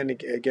handful again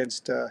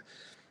against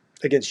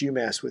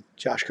UMass with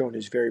Josh Cohen,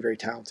 who's very, very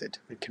talented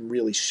and can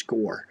really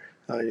score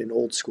in an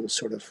old school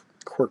sort of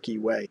quirky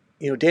way.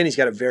 Danny's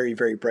got a very,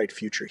 very bright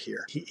future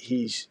here.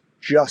 He's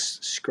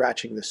just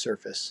scratching the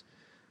surface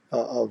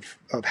of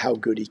how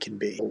good he can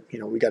be.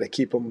 We got to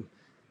keep him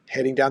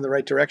heading down the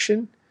right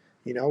direction.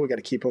 We got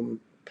to keep him,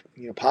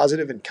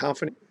 positive and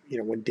confident.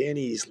 When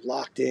Danny's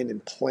locked in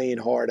and playing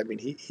hard, I mean,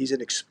 he's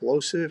an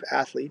explosive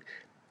athlete,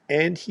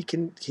 and he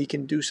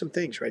can do some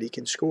things, right? He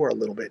can score a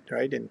little bit,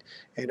 right?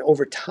 And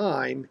over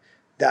time,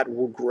 that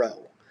will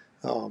grow.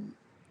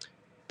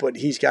 But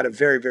he's got a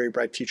very, very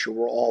bright future.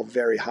 We're all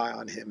very high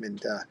on him,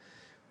 and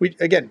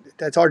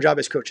that's our job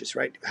as coaches,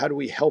 right? How do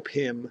we help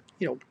him,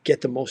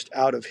 get the most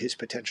out of his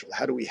potential?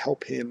 How do we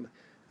help him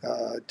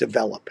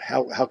develop?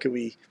 How can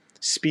we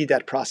speed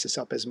that process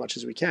up as much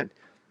as we can?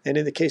 And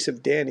in the case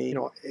of Danny,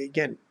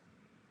 again,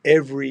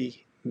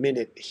 every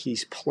minute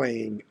he's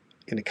playing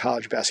in a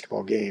college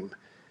basketball game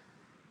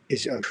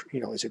is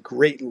a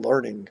great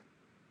learning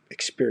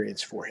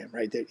experience for him,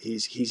 right? That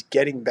he's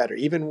getting better.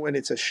 Even when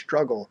it's a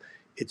struggle,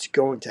 it's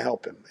going to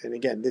help him. And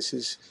again, this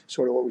is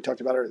sort of what we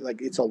talked about.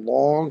 Like, it's a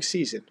long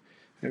season.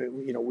 I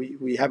mean,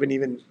 we haven't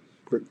even,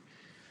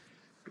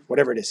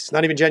 whatever it is, it's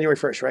not even January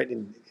 1st, right?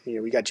 And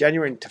we got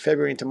January into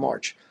February into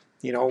March.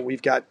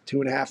 We've got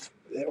 2.5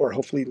 or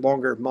hopefully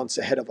longer months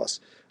ahead of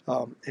us,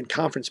 and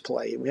conference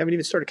play. And we haven't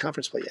even started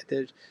conference play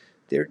yet.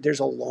 There's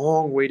a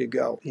long way to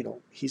go.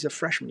 He's a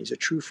freshman. He's a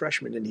true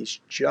freshman, and he's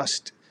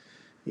just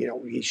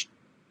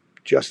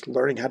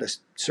learning how to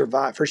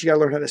survive. First, you got to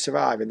learn how to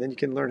survive, and then you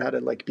can learn how to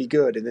be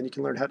good, and then you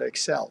can learn how to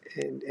excel.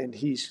 And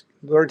he's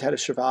learned how to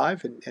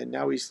survive, and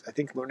now he's, I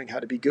think, learning how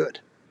to be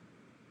good.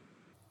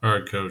 All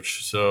right,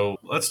 Coach. So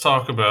let's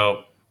talk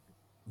about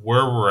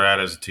where we're at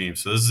as a team.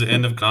 So this is the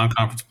end of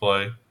non-conference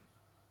play.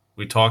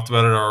 We talked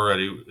about it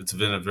already. It's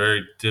been a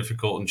very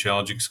difficult and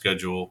challenging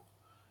schedule,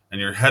 and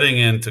you're heading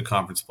into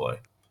conference play.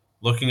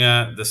 Looking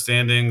at the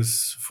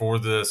standings for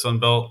the Sun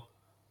Belt,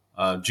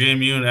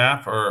 JMU and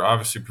App are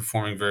obviously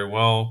performing very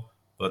well,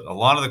 but a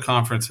lot of the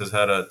conference has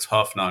had a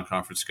tough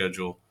non-conference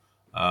schedule.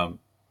 How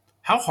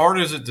hard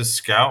is it to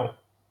scout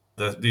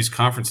these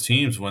conference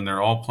teams when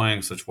they're all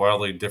playing such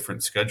wildly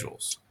different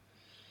schedules?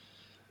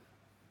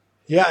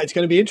 Yeah, it's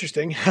going to be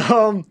interesting.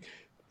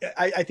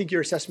 I think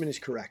your assessment is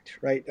correct,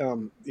 right?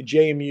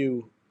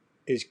 JMU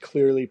is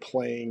clearly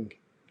playing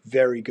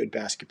very good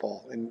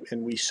basketball,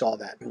 and we saw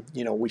that.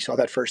 We saw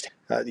that first.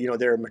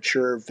 They're a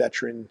mature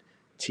veteran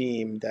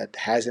team that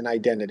has an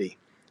identity,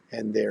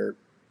 and they're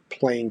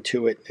playing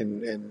to it,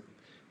 and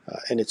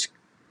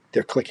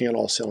they're clicking on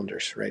all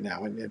cylinders right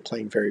now and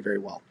playing very, very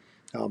well.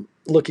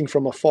 Looking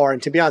from afar,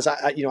 and to be honest,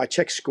 I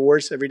check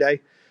scores every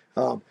day,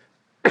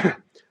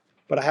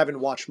 but I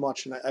haven't watched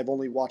much, and I've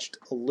only watched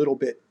a little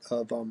bit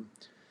of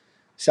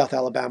South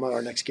Alabama,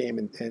 our next game,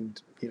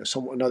 and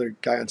another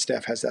guy on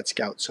staff has that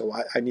scout, so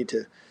I need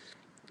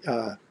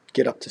to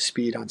get up to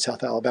speed on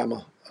South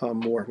Alabama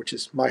more, which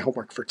is my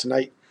homework for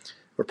tonight,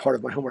 or part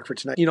of my homework for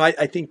tonight.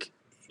 I think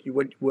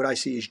what I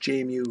see is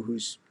JMU,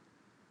 who's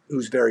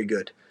very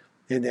good,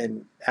 and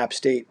then App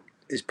State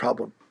is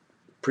probably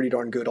pretty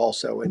darn good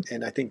also,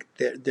 and I think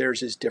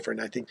theirs is different.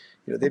 I think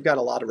they've got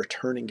a lot of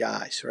returning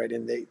guys, right,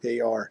 and they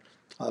are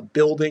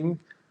building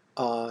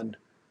on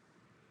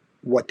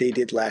what they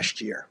did last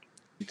year.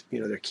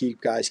 Their key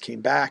guys came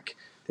back.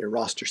 Their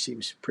roster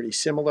seems pretty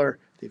similar.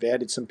 They've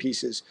added some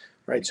pieces,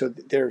 right? So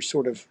they're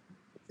sort of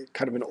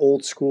kind of an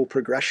old school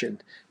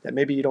progression that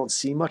maybe you don't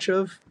see much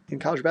of in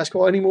college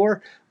basketball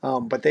anymore,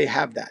 but they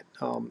have that.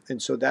 And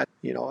so that,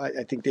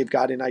 I think they've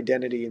got an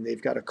identity and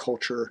they've got a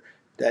culture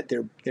that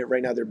they're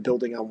right now they're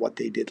building on what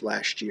they did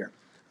last year.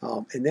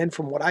 And then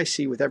from what I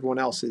see with everyone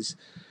else is,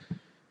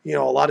 a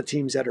lot of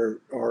teams that are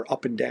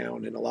up and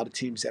down, and a lot of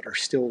teams that are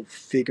still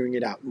figuring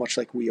it out, much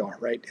like we are,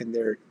 right? And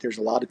there's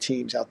a lot of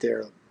teams out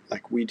there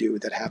like we do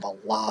that have a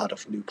lot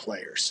of new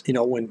players.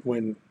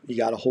 When you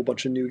got a whole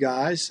bunch of new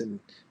guys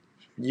and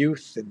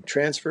youth and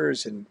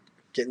transfers and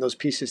getting those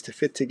pieces to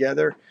fit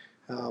together,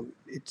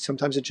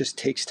 sometimes it just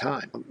takes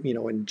time.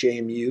 In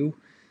JMU,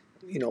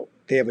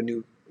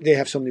 they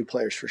have some new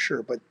players for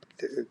sure, but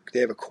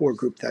they have a core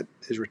group that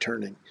is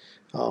returning,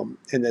 and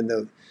then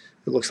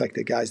it looks like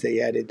the guys they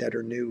added that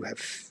are new have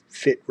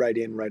fit right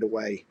in right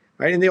away,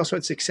 right? And they also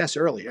had success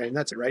early, and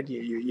that's it, right?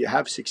 You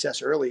have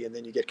success early, and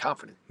then you get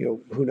confident.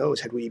 Who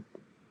knows? Had we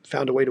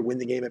found a way to win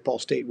the game at Ball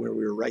State where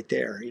we were right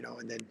there,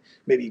 and then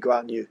maybe you go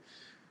out and you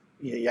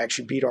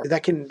actually beat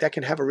that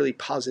can have a really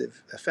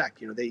positive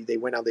effect. They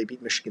went out, they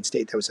beat Michigan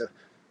State. That was a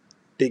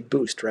big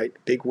boost, right?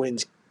 Big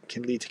wins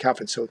can lead to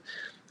confidence. So,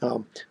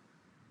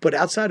 but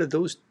outside of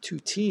those two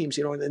teams,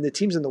 and the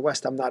teams in the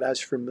West, I'm not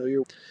as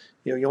familiar.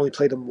 You only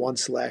played them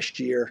once last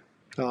year,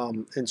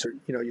 and so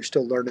you're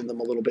still learning them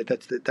a little bit.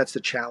 That's the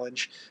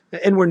challenge,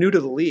 and we're new to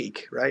the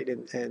league, right?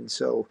 And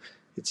so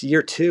it's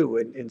year two,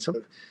 and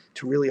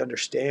to really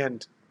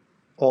understand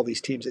all these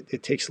teams,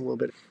 it takes a little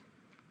bit.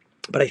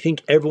 But I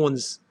think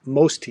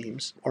most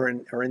teams are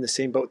in the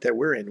same boat that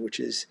we're in, which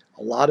is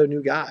a lot of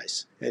new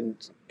guys, and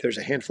there's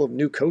a handful of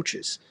new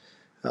coaches,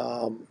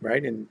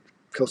 right? And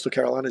Coastal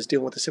Carolina is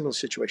dealing with a similar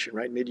situation,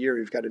 right? Mid-year,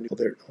 we've got a new.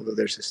 Although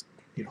there's this,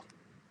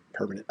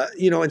 permanent.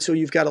 And so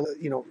you've got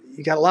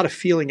you got a lot of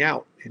feeling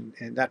out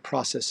and that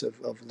process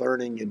of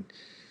learning and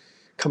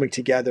coming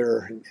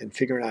together and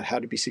figuring out how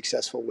to be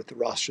successful with the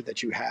roster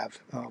that you have.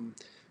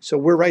 So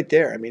we're right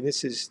there. I mean,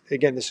 this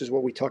is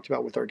what we talked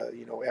about with our,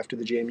 after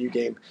the JMU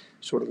game,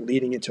 sort of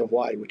leading into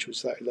Hawaii, which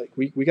was like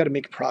we got to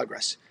make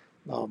progress.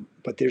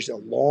 But there's a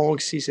long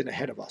season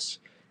ahead of us,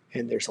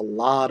 and there's a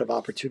lot of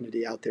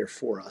opportunity out there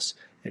for us.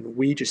 And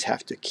we just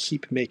have to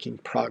keep making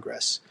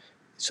progress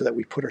so that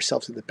we put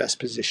ourselves in the best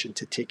position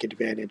to take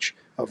advantage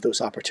of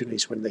those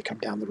opportunities when they come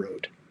down the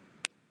road.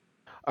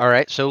 All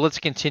right, so let's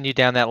continue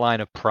down that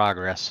line of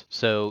progress.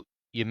 So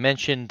you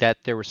mentioned that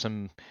there were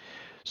some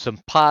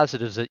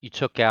positives that you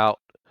took out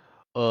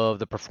of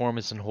the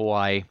performance in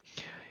Hawaii.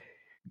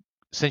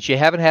 Since you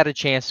haven't had a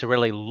chance to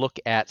really look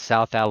at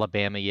South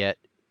Alabama yet,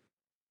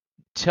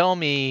 tell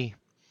me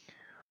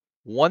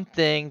one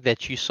thing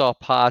that you saw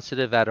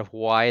positive out of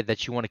Hawaii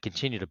that you want to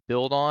continue to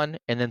build on,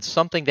 and then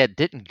something that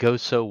didn't go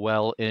so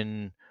well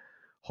in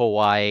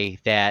Hawaii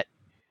that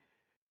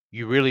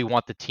you really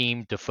want the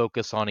team to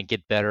focus on and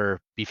get better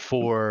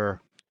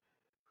before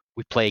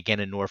we play again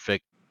in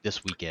Norfolk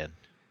this weekend.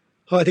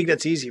 Oh, I think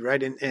that's easy,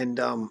 right? And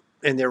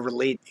they're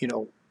related.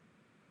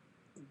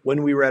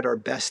 When we were at our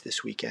best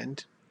this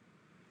weekend,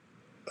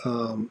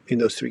 in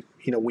those three,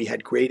 we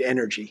had great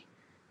energy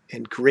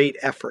and great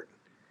effort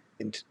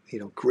and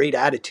great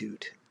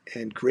attitude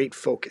and great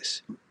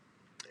focus.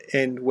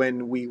 And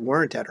when we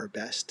weren't at our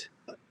best,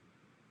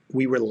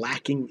 we were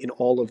lacking in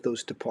all of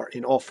those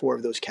in all four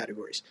of those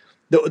categories.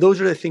 Those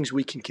are the things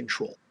we can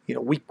control.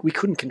 We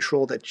couldn't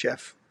control that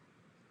Jeff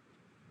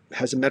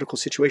has a medical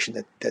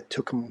situation that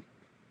took him,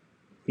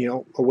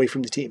 away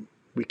from the team.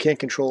 We can't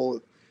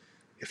control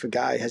if a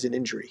guy has an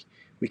injury.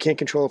 We can't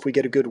control if we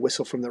get a good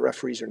whistle from the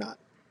referees or not.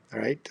 All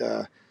right.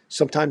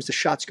 Sometimes the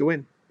shots go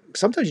in.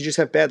 Sometimes you just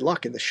have bad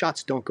luck and the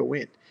shots don't go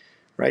in.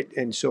 Right.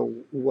 And so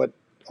what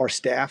our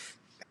staff,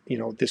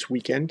 this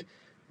weekend,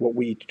 what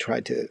we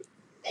tried to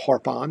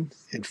harp on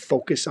and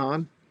focus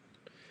on,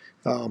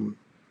 and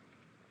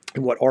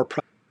what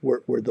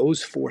were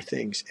those four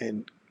things,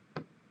 and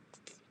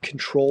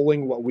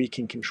controlling what we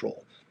can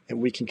control. And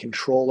we can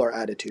control our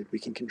attitude, we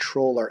can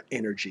control our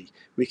energy,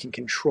 we can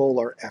control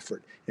our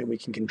effort, and we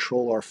can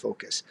control our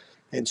focus.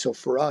 And so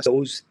for us,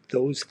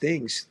 those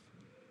things,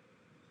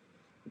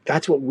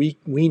 that's what we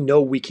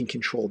know we can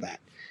control that.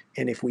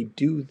 And if we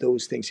do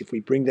those things, if we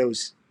bring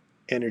those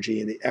energy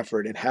and the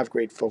effort and have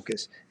great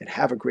focus and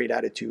have a great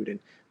attitude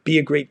and be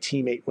a great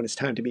teammate when it's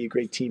time to be a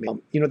great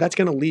teammate, that's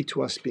going to lead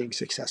to us being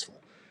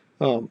successful.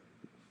 And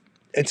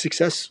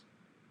success,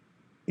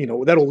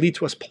 that'll lead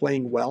to us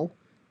playing well,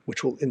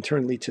 which will in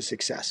turn lead to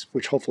success,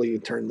 which hopefully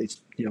in turn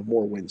leads,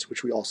 more wins,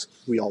 which we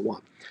all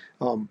want.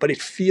 But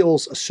it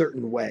feels a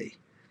certain way.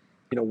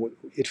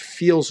 It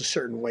feels a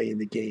certain way in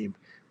the game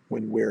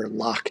when we're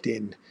locked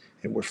in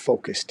and we're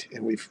focused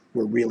and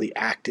we're really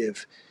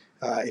active.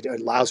 It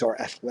allows our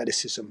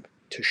athleticism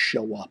to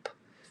show up.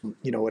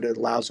 It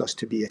allows us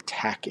to be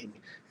attacking.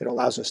 It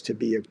allows us to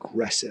be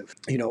aggressive.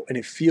 And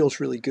it feels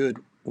really good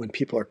when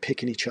people are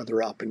picking each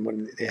other up and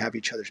when they have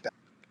each other's back.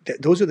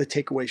 Those are the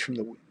takeaways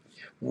from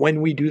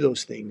when we do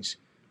those things,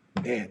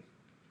 man,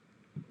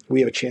 we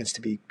have a chance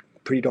to be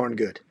pretty darn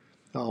good.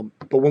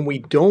 But when we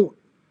don't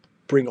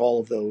bring all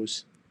of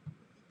those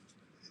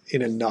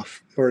in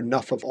enough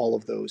of all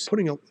of those,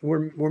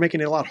 we're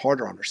making it a lot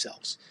harder on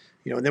ourselves.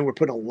 And then we're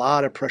putting a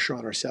lot of pressure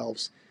on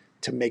ourselves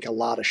to make a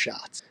lot of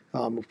shots.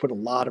 We're putting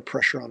a lot of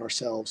pressure on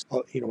ourselves,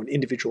 an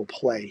individual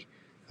play,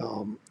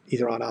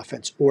 either on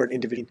offense or an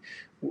individual.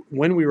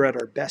 When we were at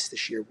our best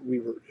this year,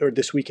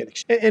 this weekend,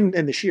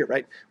 and this year,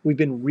 right? We've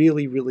been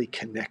really, really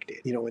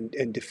connected,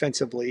 and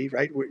defensively,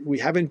 right? We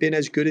haven't been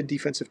as good a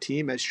defensive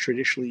team as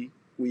traditionally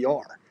we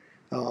are.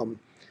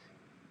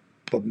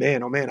 But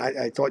man, oh man,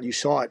 I thought you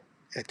saw it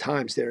at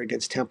times there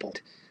against Temple,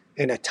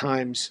 and at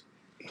times,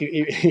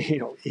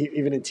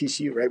 even in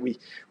TCU, right?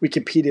 We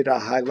competed at a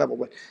high level,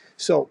 but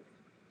so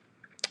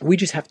we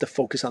just have to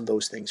focus on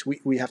those things.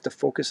 We have to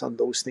focus on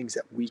those things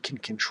that we can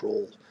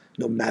control,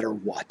 no matter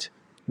what.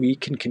 We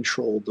can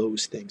control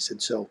those things,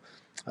 and so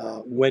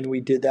when we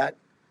did that,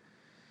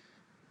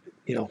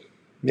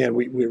 man,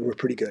 we're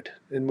pretty good.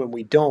 And when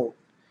we don't,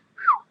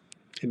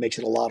 it makes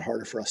it a lot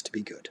harder for us to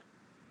be good.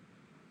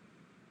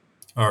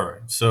 All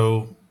right.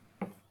 So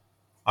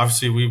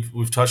obviously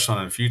we've touched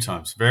on it a few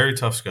times. Very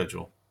tough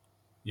schedule,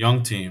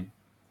 young team.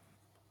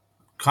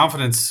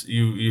 Confidence,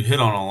 you hit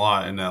on a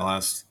lot in that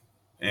last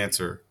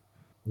answer.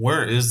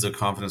 Where is the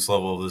confidence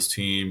level of this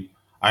team?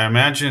 I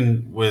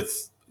imagine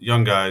with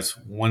young guys,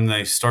 when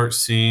they start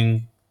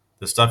seeing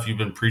the stuff you've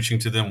been preaching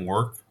to them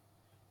work,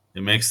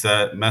 it makes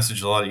that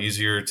message a lot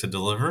easier to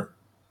deliver.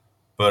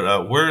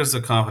 But where is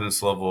the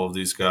confidence level of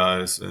these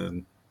guys,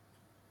 and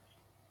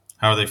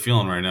how are they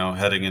feeling right now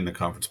heading into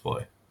conference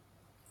play?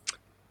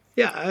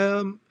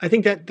 Yeah, I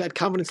think that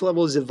confidence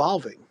level is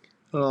evolving,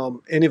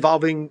 and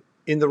evolving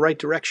in the right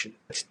direction.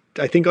 It's,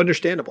 I think,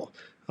 understandable.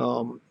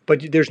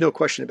 But there's no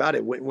question about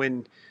it.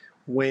 When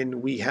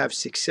we have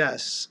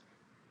success,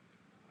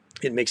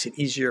 It makes it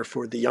easier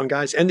for the young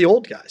guys and the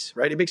old guys,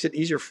 right? It makes it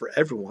easier for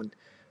everyone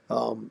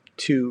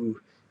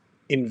to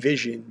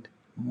envision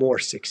more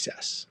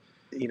success.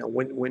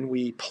 When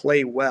we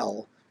play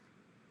well,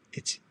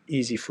 it's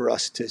easy for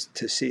us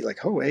to see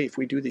like, oh, hey, if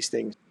we do these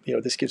things,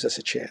 this gives us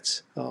a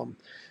chance.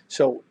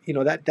 So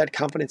that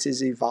confidence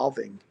is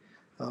evolving,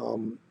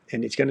 and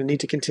it's going to need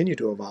to continue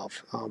to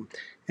evolve.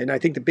 And I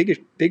think the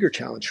bigger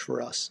challenge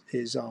for us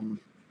is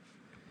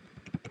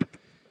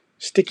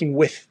sticking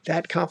with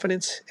that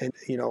confidence,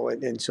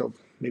 and so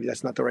maybe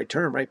that's not the right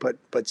term, right?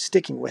 But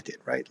sticking with it,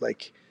 right?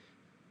 Like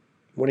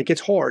when it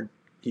gets hard,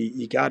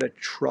 you got to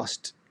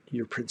trust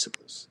your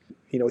principles.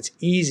 It's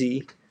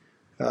easy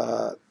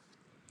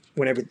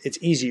whenever it's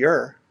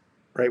easier,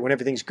 right? When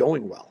everything's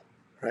going well,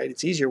 right?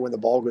 It's easier when the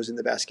ball goes in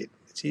the basket.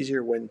 It's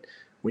easier when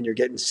you're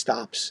getting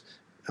stops.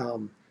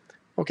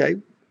 Okay,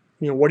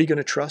 what are you going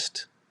to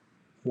trust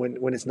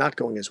when it's not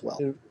going as well?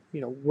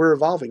 We're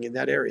evolving in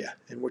that area,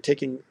 and we're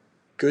taking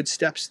good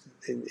steps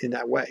in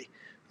that way.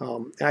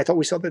 And I thought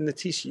we saw that in the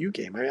TCU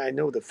game. I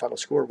know the final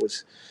score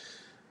was,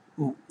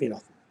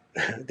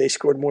 they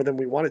scored more than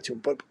we wanted to,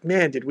 but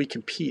man, did we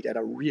compete at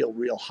a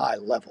real high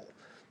level.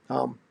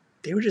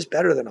 They were just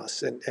better than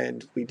us,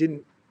 and we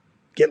didn't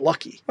get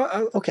lucky.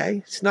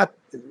 Okay,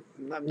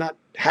 I'm not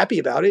happy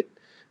about it,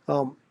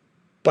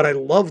 but I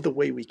love the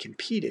way we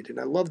competed, and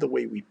I love the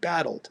way we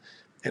battled,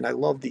 and I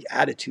love the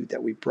attitude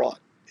that we brought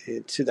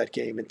into that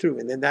game and through,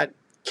 and then that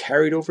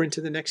carried over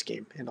into the next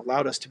game and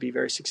allowed us to be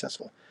very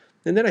successful.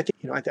 And then I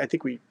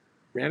think we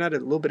ran out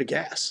of a little bit of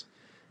gas,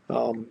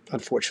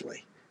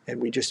 unfortunately,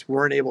 and we just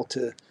weren't able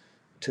to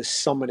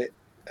summon it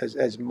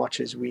as much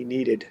as we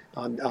needed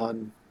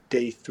on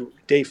day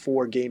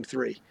 4, game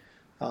 3.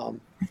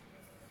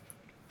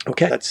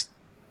 Okay,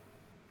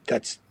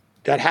 that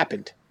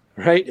happened,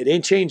 right? It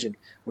ain't changing.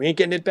 We ain't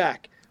getting it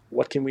back.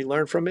 What can we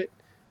learn from it,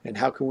 and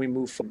how can we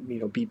move from,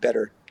 be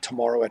better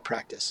tomorrow at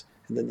practice,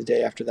 and then the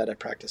day after that at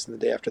practice, and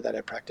the day after that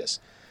at practice,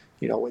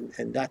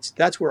 and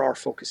that's where our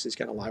focus is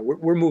going to lie.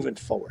 We're moving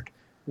forward.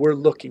 We're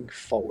looking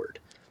forward,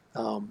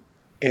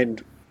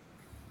 and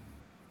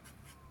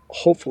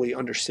hopefully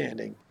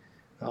understanding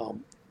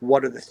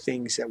what are the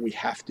things that we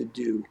have to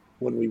do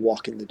when we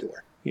walk in the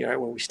door.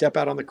 When we step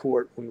out on the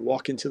court, when we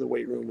walk into the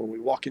weight room, when we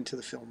walk into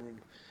the film room,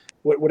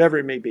 whatever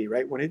it may be,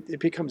 right? When it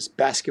becomes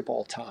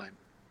basketball time,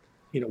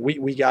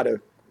 we got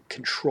to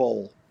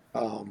control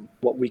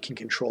what we can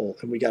control,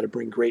 and we got to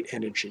bring great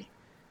energy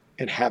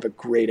and have a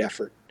great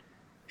effort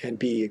and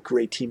be a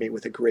great teammate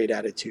with a great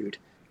attitude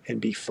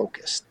and be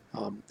focused.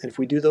 And if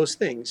we do those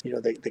things,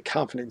 the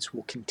confidence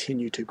will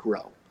continue to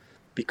grow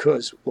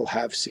because we'll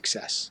have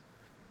success.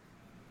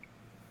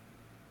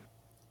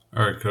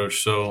 All right,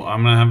 Coach. So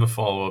I'm going to have a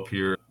follow-up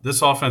here.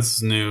 This offense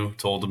is new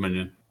to Old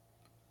Dominion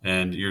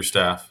and your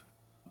staff.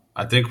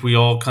 I think we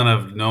all kind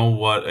of know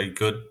what a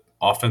good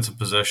offensive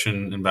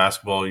possession in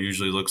basketball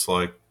usually looks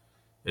like.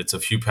 It's a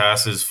few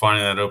passes,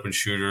 finding that open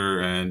shooter,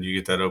 and you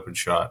get that open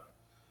shot.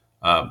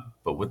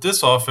 But with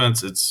this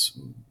offense, it's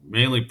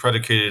mainly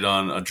predicated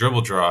on a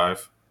dribble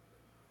drive.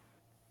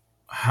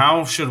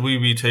 How should we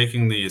be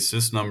taking the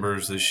assist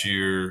numbers this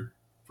year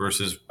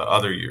versus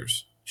other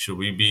years? Should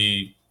we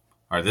be,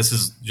 all right, this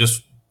is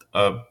just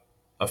a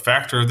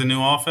factor of the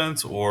new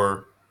offense,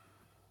 or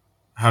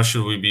how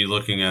should we be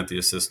looking at the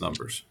assist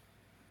numbers?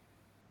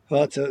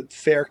 Well, it's a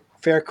fair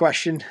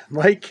question,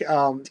 Mike,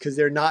 because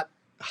they're not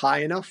high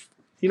enough.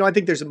 I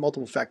think there's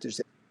multiple factors.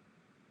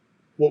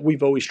 What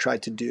we've always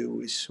tried to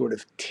do is sort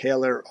of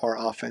tailor our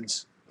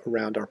offense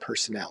around our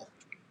personnel.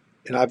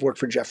 And I've worked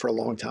for Jeff for a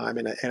long time,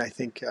 and I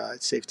think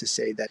it's safe to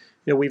say that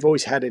we've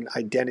always had an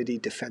identity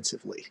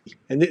defensively.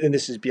 And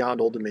this is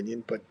beyond Old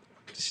Dominion, but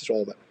this is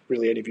all about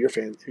really any of your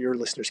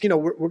listeners.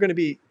 We're going to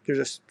be, there's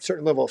a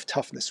certain level of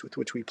toughness with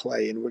which we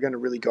play, and we're going to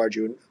really guard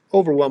you. And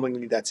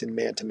overwhelmingly, that's in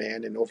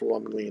man-to-man, and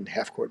overwhelmingly in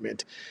half-court man.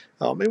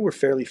 And we're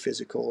fairly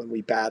physical, and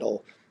we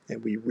battle,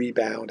 and we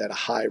rebound at a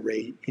high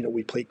rate.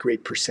 We play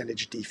great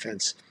percentage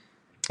defense.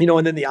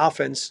 And then the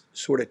offense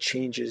sort of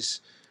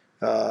changes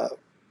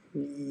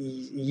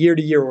year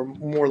to year, or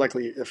more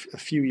likely a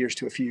few years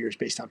to a few years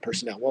based on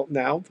personnel. Well,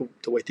 now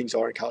the way things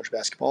are in college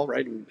basketball,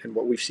 right, and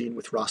what we've seen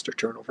with roster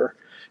turnover,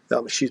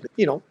 it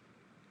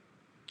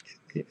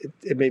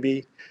may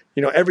be,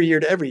 every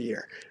year to every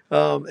year.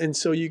 And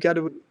so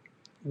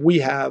we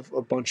have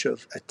a bunch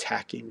of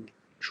attacking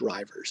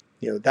drivers.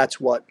 That's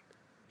what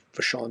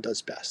Vashon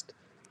does best.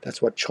 That's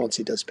what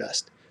Chauncey does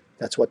best.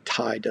 That's what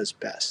Ty does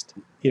best.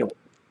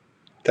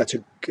 That's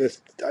a good.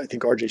 I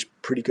think RJ's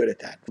pretty good at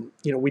that.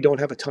 We don't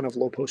have a ton of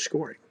low post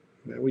scoring.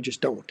 We just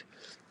don't.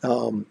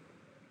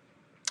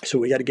 So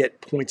we got to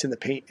get points in the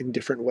paint in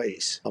different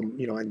ways.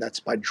 And that's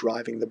by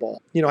driving the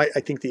ball.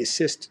 I think the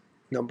assist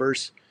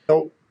numbers.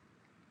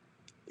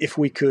 If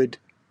we could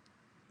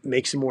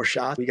make some more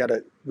shots, we got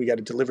to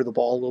deliver the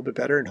ball a little bit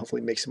better and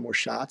hopefully make some more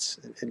shots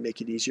and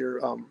make it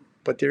easier.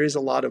 But there is a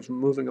lot of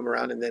moving them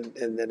around and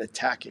then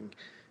attacking.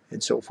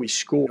 And so if we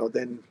score,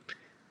 then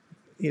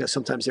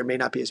sometimes there may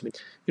not be as many.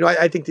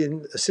 I think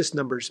the assist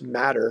numbers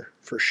matter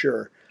for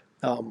sure.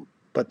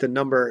 But the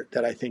number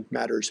that I think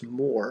matters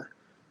more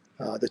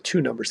The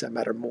two numbers that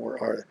matter more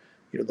are,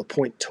 the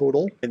point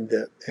total and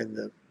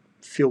the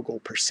field goal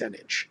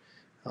percentage.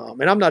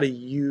 And I'm not a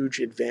huge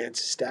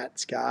advanced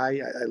stats guy.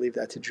 I leave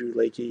that to Drew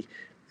Lakey,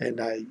 and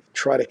I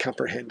try to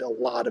comprehend a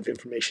lot of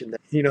information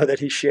that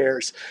he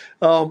shares.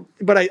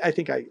 But I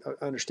think I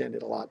understand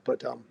it a lot.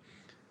 But a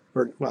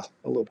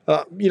little.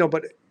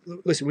 But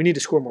listen, we need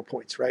to score more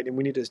points, right? And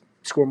we need to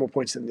score more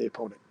points than the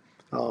opponent.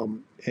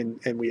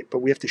 But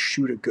we have to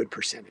shoot a good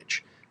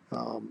percentage.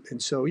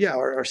 And so,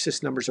 our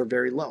assist numbers are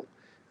very low.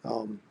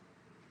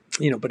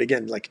 But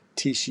again, like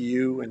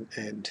TCU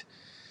and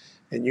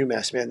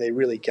UMass, man, they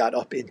really got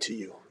up into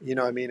you. And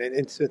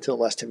until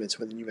the last 10 minutes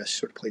when the UMass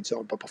sort of played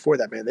zone. But before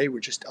that, man, they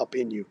were just up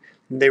in you.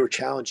 And they were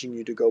challenging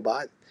you to go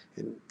by.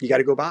 And you got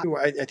to go by.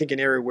 I think an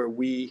area where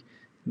we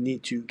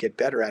need to get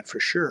better at for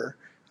sure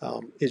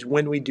is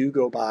when we do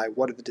go by,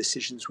 what are the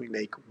decisions we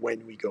make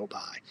when we go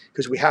by?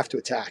 Because we have to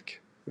attack.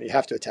 You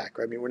have to attack,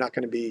 right? We're not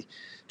going to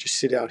just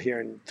sit out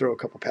here and throw a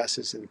couple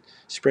passes and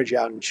spread you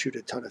out and shoot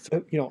a ton of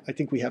I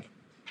think we have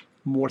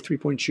more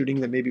three-point shooting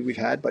than maybe we've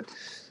had, but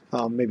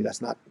maybe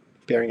that's not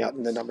bearing out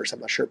in the numbers. I'm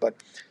not sure, but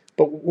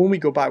when we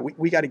go by,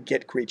 we got to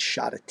get great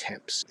shot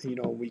attempts.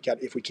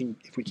 If we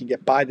can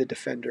get by the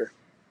defender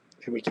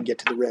and we can get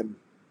to the rim,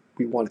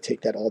 we want to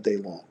take that all day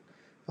long.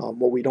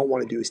 What we don't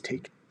want to do is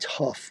take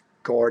tough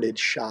guarded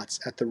shots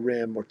at the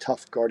rim or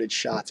tough guarded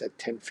shots at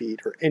 10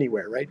 feet or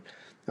anywhere, right?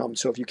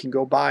 So if you can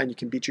go by and you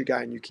can beat your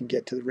guy and you can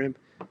get to the rim,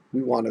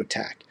 we want to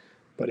attack.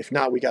 But if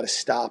not, we got to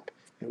stop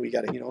and we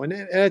got to, and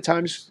at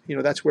times,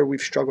 that's where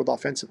we've struggled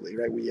offensively,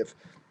 right? We have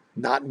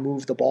not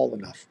moved the ball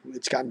enough.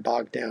 It's gotten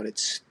bogged down.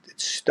 It's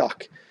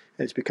stuck.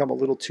 And it's become a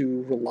little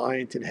too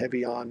reliant and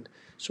heavy on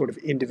sort of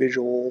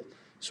individual,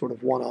 sort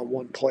of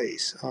one-on-one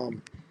plays.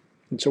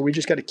 And so we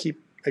just got to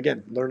keep,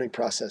 again, learning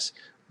process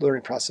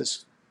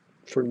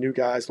for new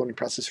guys, learning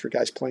process for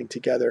guys playing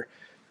together.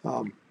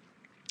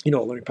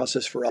 Learning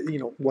process for,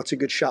 what's a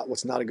good shot,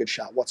 what's not a good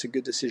shot, what's a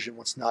good decision,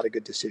 what's not a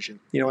good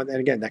decision. And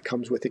again, that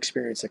comes with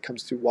experience, that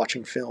comes through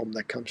watching film,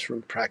 that comes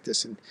from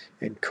practice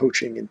and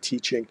coaching and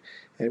teaching.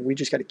 And we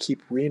just got to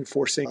keep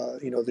reinforcing,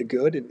 the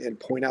good and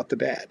point out the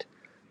bad.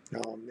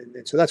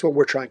 And so that's what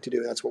we're trying to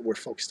do. That's what we're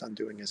focused on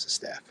doing as a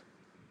staff.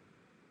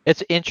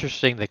 It's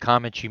interesting the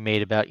comments you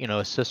made about,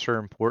 assists are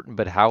important,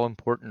 but how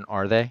important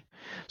are they?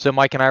 So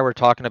Mike and I were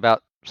talking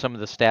about some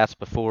of the stats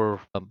before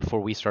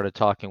we started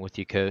talking with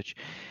you, Coach,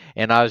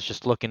 and I was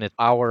just looking at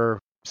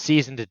our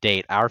season to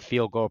date, our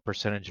field goal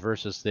percentage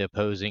versus the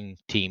opposing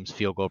team's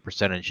field goal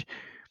percentage.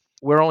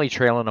 We're only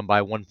trailing them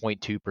by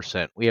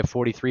 1.2%. We have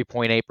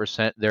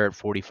 43.8%. They're at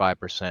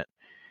 45%.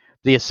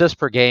 The assists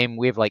per game,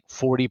 we have like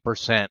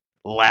 40%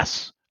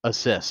 less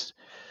assists.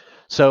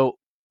 So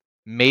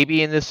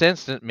maybe in this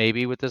instant,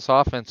 maybe with this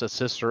offense,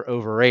 assists are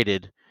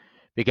overrated,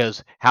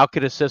 because how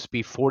could assists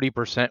be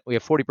 40%? We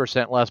have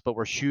 40% less, but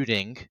we're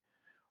shooting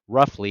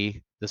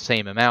roughly the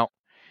same amount.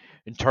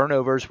 In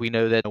turnovers, we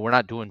know that we're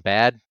not doing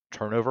bad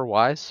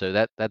turnover-wise,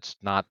 so that's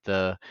not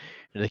the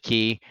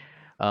key.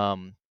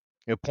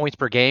 Points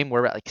per game,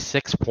 we're at like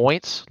 6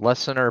 points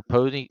less than our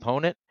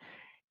opponent,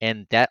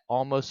 and that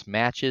almost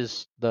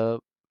matches the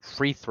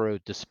free throw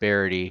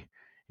disparity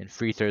in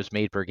free throws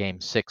made per game,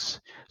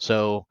 6.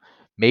 So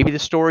maybe the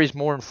story is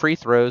more in free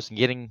throws and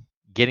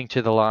getting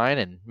to the line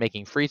and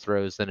making free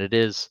throws than it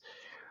is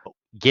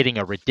getting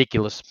a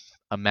ridiculous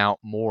amount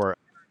more.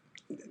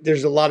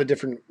 There's a lot of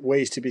different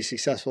ways to be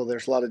successful.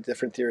 There's a lot of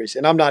different theories,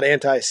 and I'm not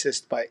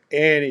anti-assist by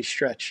any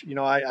stretch.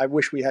 I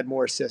wish we had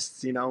more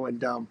assists,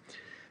 and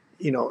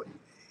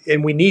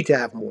we need to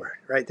have more,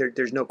 right?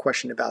 There's no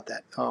question about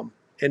that.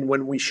 And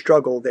when we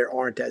struggle, there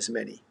aren't as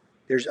many.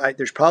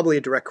 There's probably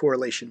a direct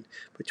correlation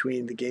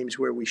between the games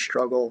where we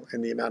struggle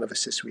and the amount of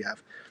assists we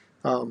have.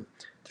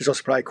 There's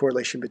also probably a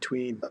correlation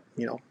between,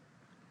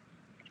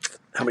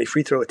 how many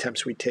free throw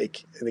attempts we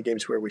take in the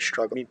games where we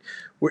struggle.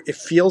 It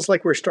feels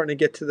like we're starting to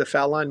get to the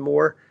foul line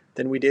more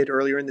than we did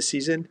earlier in the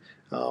season.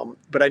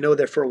 But I know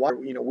that for a while,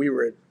 we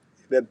were at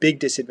a big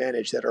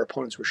disadvantage, that our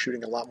opponents were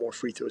shooting a lot more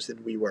free throws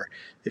than we were.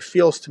 It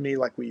feels to me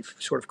like we've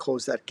sort of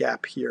closed that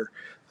gap here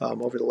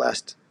over the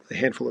last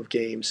handful of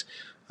games.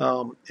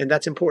 And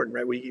that's important,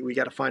 right? We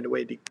got to find a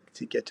way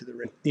to get to the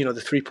rim. The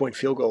 3-point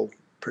field goal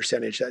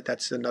percentage,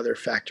 that's another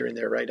factor in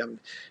there, right?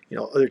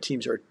 Other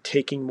teams are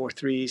taking more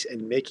threes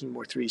and making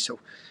more threes. So,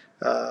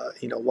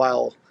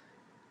 while,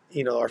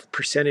 our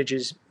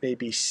percentages may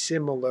be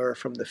similar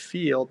from the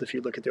field, if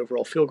you look at the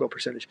overall field goal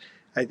percentage,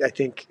 I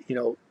think,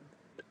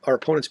 our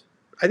opponents,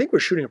 I think we're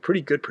shooting a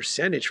pretty good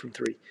percentage from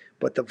three,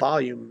 but the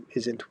volume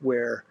isn't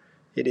where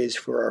it is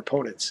for our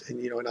opponents. And,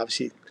 and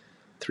obviously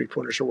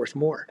 3-pointers are worth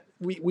more.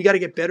 We got to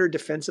get better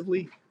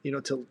defensively,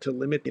 to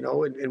limit,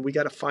 and we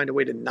got to find a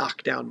way to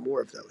knock down more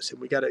of those.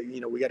 And we got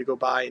to go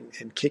by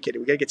and kick it.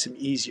 We got to get some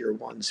easier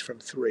ones from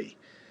three.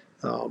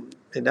 And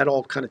that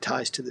all kind of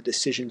ties to the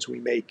decisions we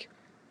make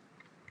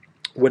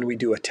when we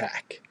do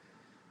attack.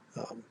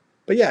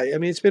 But yeah,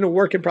 it's been a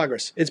work in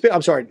progress. It's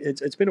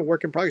been a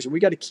work in progress. And we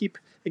got to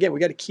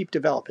keep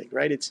developing,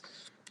 right?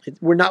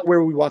 We're not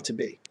where we want to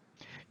be.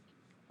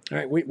 All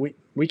right,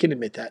 we can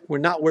admit that we're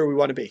not where we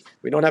want to be.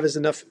 We don't have as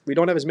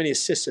many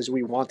assists as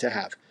we want to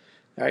have.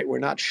 All right, we're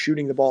not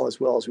shooting the ball as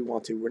well as we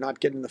want to. We're not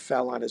getting the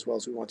foul line as well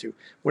as we want to.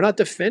 We're not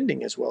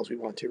defending as well as we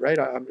want to. Right,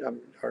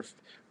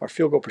 our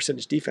field goal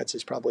percentage defense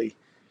is probably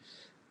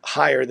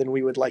higher than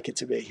we would like it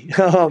to be.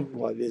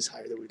 Well, it is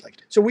higher than we'd like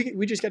it. So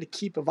we just got to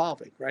keep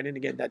evolving, right? And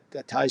again,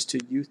 that ties to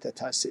youth, that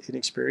ties to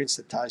inexperience,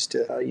 that ties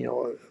to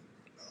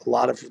a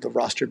lot of the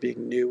roster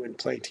being new and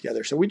playing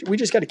together. So we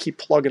just got to keep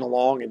plugging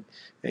along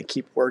and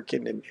keep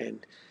working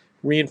and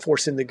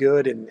reinforcing the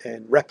good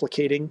and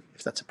replicating,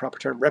 if that's a proper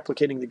term,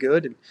 replicating the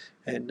good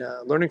and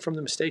learning from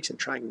the mistakes and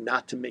trying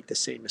not to make the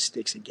same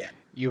mistakes again.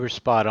 You were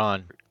spot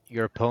on.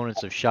 Your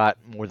opponents have shot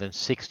more than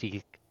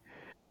 60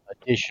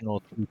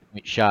 additional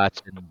 3-point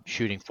shots and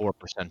shooting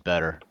 4%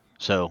 better.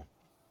 So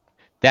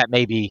that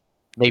maybe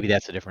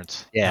that's the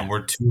difference. Yeah. And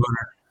we're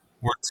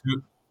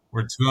 200.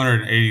 We're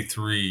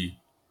 283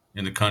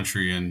 in the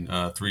country in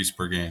threes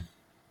per game.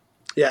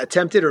 Yeah,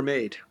 attempted or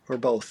made or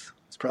both.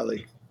 It's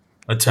probably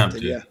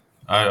Attempted. Yeah.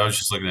 I was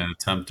just looking at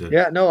attempted.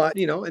 Yeah, no,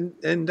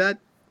 and that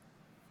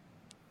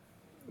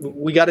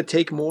we got to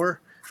take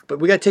more, but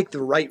we got to take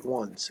the right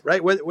ones,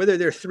 right? Whether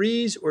they're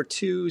threes or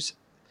twos,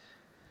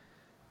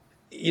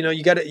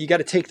 you got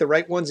to take the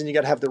right ones, and you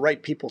got to have the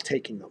right people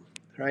taking them,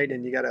 right?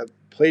 And you got to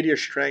play to your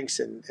strengths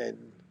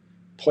and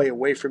play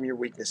away from your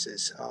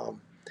weaknesses.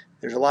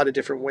 There's a lot of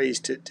different ways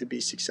to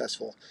be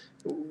successful.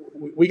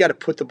 We got to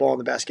put the ball in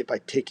the basket by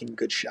taking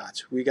good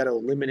shots. We got to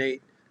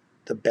eliminate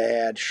the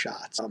bad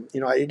shots.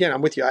 Again,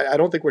 I'm with you. I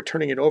don't think we're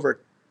turning it over.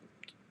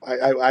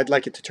 I'd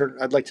like to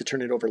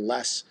turn it over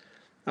less.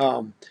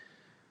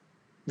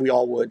 We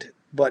all would,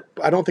 but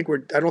I don't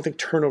think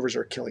turnovers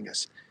are killing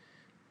us,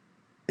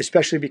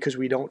 especially because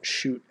we don't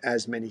shoot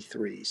as many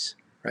threes.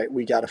 Right?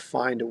 We got to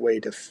find a way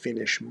to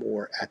finish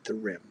more at the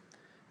rim,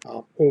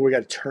 or we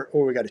got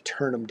to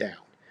turn them down.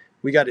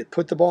 We got to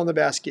put the ball in the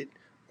basket,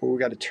 or we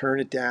got to turn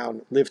it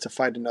down, live to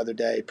fight another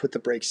day, put the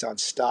brakes on,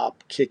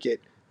 stop, kick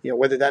it.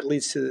 Whether that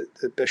leads to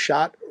the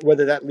shot,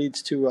 whether that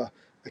leads to a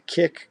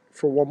kick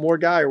for one more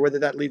guy, or whether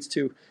that leads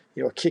to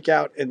a kick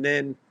out and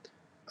then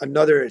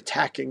another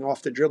attacking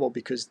off the dribble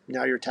because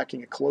now you're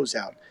attacking a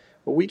closeout.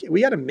 But we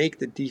got to make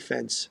the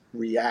defense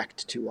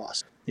react to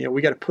us.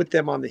 We got to put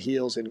them on the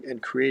heels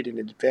and create an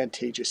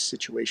advantageous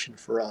situation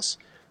for us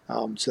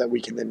so that we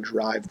can then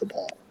drive the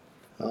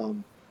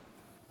ball.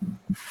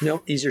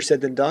 Easier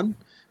said than done,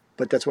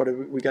 but that's what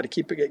we got to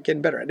keep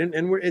getting better at. And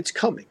it's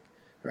coming,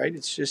 right?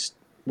 It's just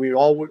we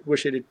all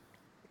wish it had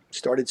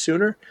started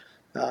sooner,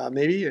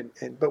 maybe.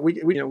 But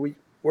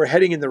we're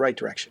heading in the right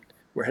direction.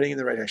 We're heading in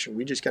the right direction.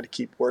 We just got to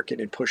keep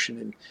working and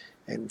pushing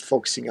and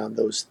focusing on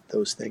those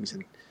things,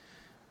 and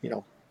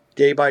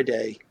day by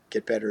day,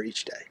 get better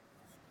each day.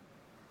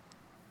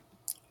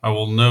 I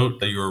will note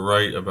that you were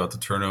right about the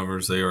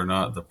turnovers. They are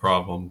not the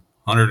problem.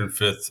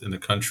 105th in the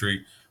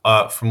country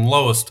from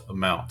lowest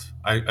amount.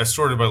 I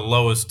sorted by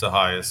lowest to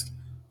highest.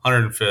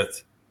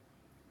 105th.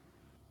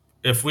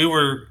 If we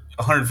were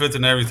 105th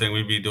in everything,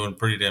 we'd be doing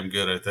pretty damn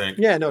good, I think.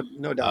 Yeah, no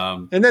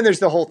doubt. And then there's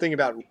the whole thing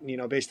about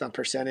based on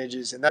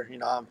percentages, and that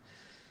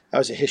I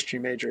was a history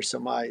major, so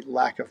my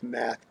lack of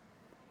math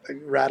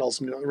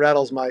rattles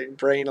my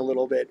brain a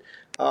little bit.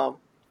 But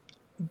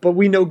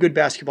we know good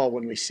basketball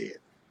when we see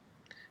it.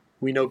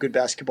 We know good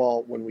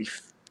basketball when we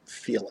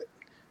feel it,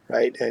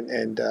 right?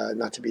 And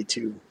not to be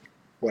too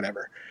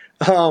whatever.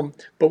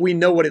 But we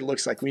know what it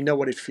looks like. We know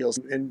what it feels.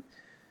 And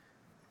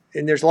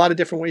there's a lot of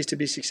different ways to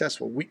be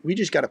successful. We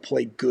just got to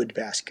play good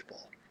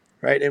basketball,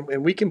 right?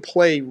 And we can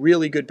play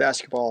really good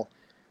basketball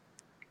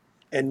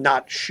and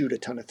not shoot a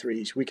ton of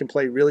threes. We can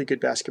play really good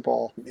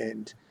basketball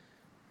and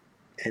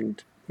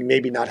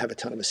maybe not have a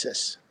ton of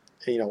assists.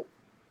 It'd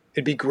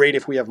be great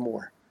if we have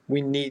more.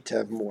 We need to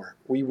have more.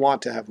 We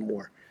want to have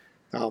more.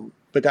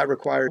 But that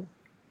requires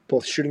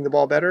both shooting the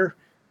ball better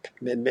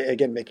and,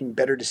 again, making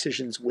better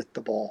decisions with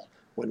the ball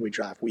when we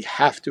drive. We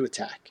have to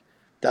attack.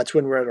 That's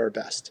when we're at our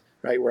best,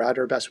 right? We're at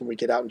our best when we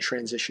get out in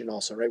transition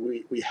also, right?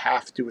 We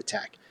have to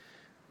attack.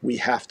 We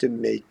have to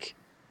make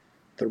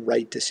the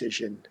right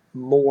decision,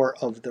 more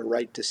of the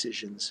right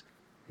decisions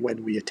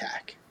when we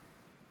attack.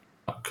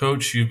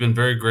 Coach, you've been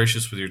very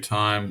gracious with your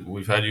time.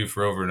 We've had you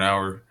for over an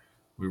hour.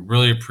 We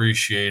really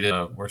appreciate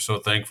it. We're so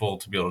thankful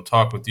to be able to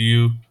talk with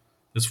you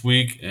this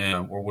week,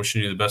 and we're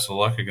wishing you the best of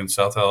luck against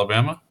South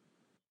Alabama.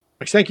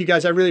 Thank you,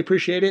 guys. I really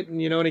appreciate it. And,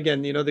 and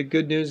again, the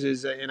good news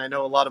is, and I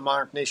know a lot of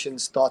Monarch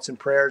Nation's thoughts and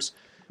prayers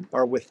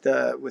are with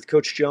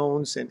Coach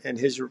Jones and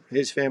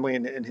his family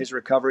and his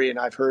recovery. And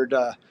I've heard,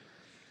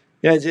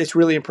 it's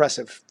really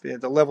impressive,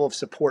 the level of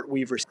support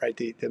we've received, right?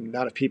 The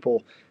amount of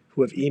people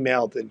who have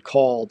emailed and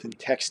called and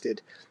texted.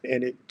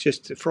 And it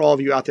just, for all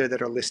of you out there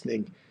that are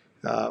listening,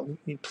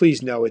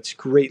 please know it's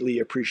greatly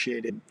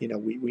appreciated.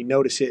 We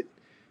notice it.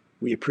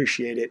 We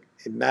appreciate it.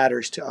 It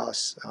matters to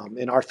us.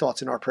 And our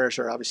thoughts and our prayers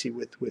are obviously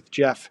with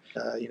Jeff.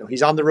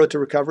 He's on the road to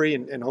recovery,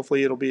 and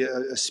hopefully it'll be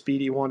a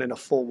speedy one and a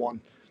full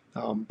one.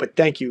 But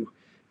thank you,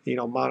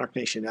 Monarch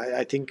Nation.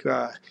 I think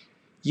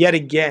yet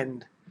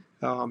again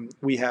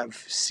we have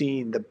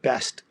seen the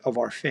best of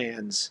our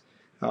fans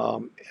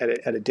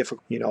at a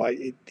difficult,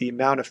 the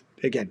amount of,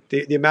 again,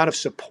 the amount of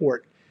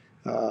support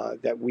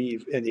that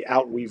we've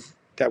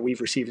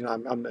received, and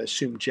I'm going to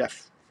assume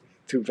Jeff,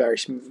 through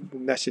various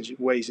message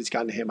ways it's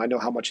gotten to him. I know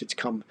how much it's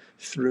come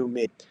through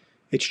me.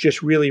 It's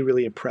just really,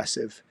 really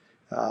impressive,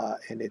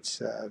 and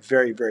it's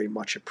very, very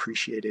much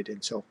appreciated.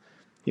 And so,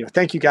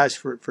 thank you guys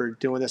for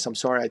doing this. I'm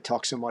sorry I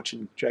talked so much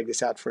and dragged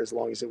this out for as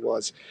long as it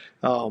was,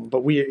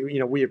 but we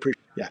appreciate.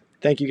 Yeah,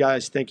 thank you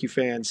guys. Thank you,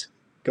 fans.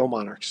 Go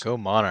Monarchs. Go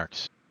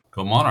Monarchs.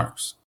 Go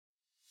Monarchs.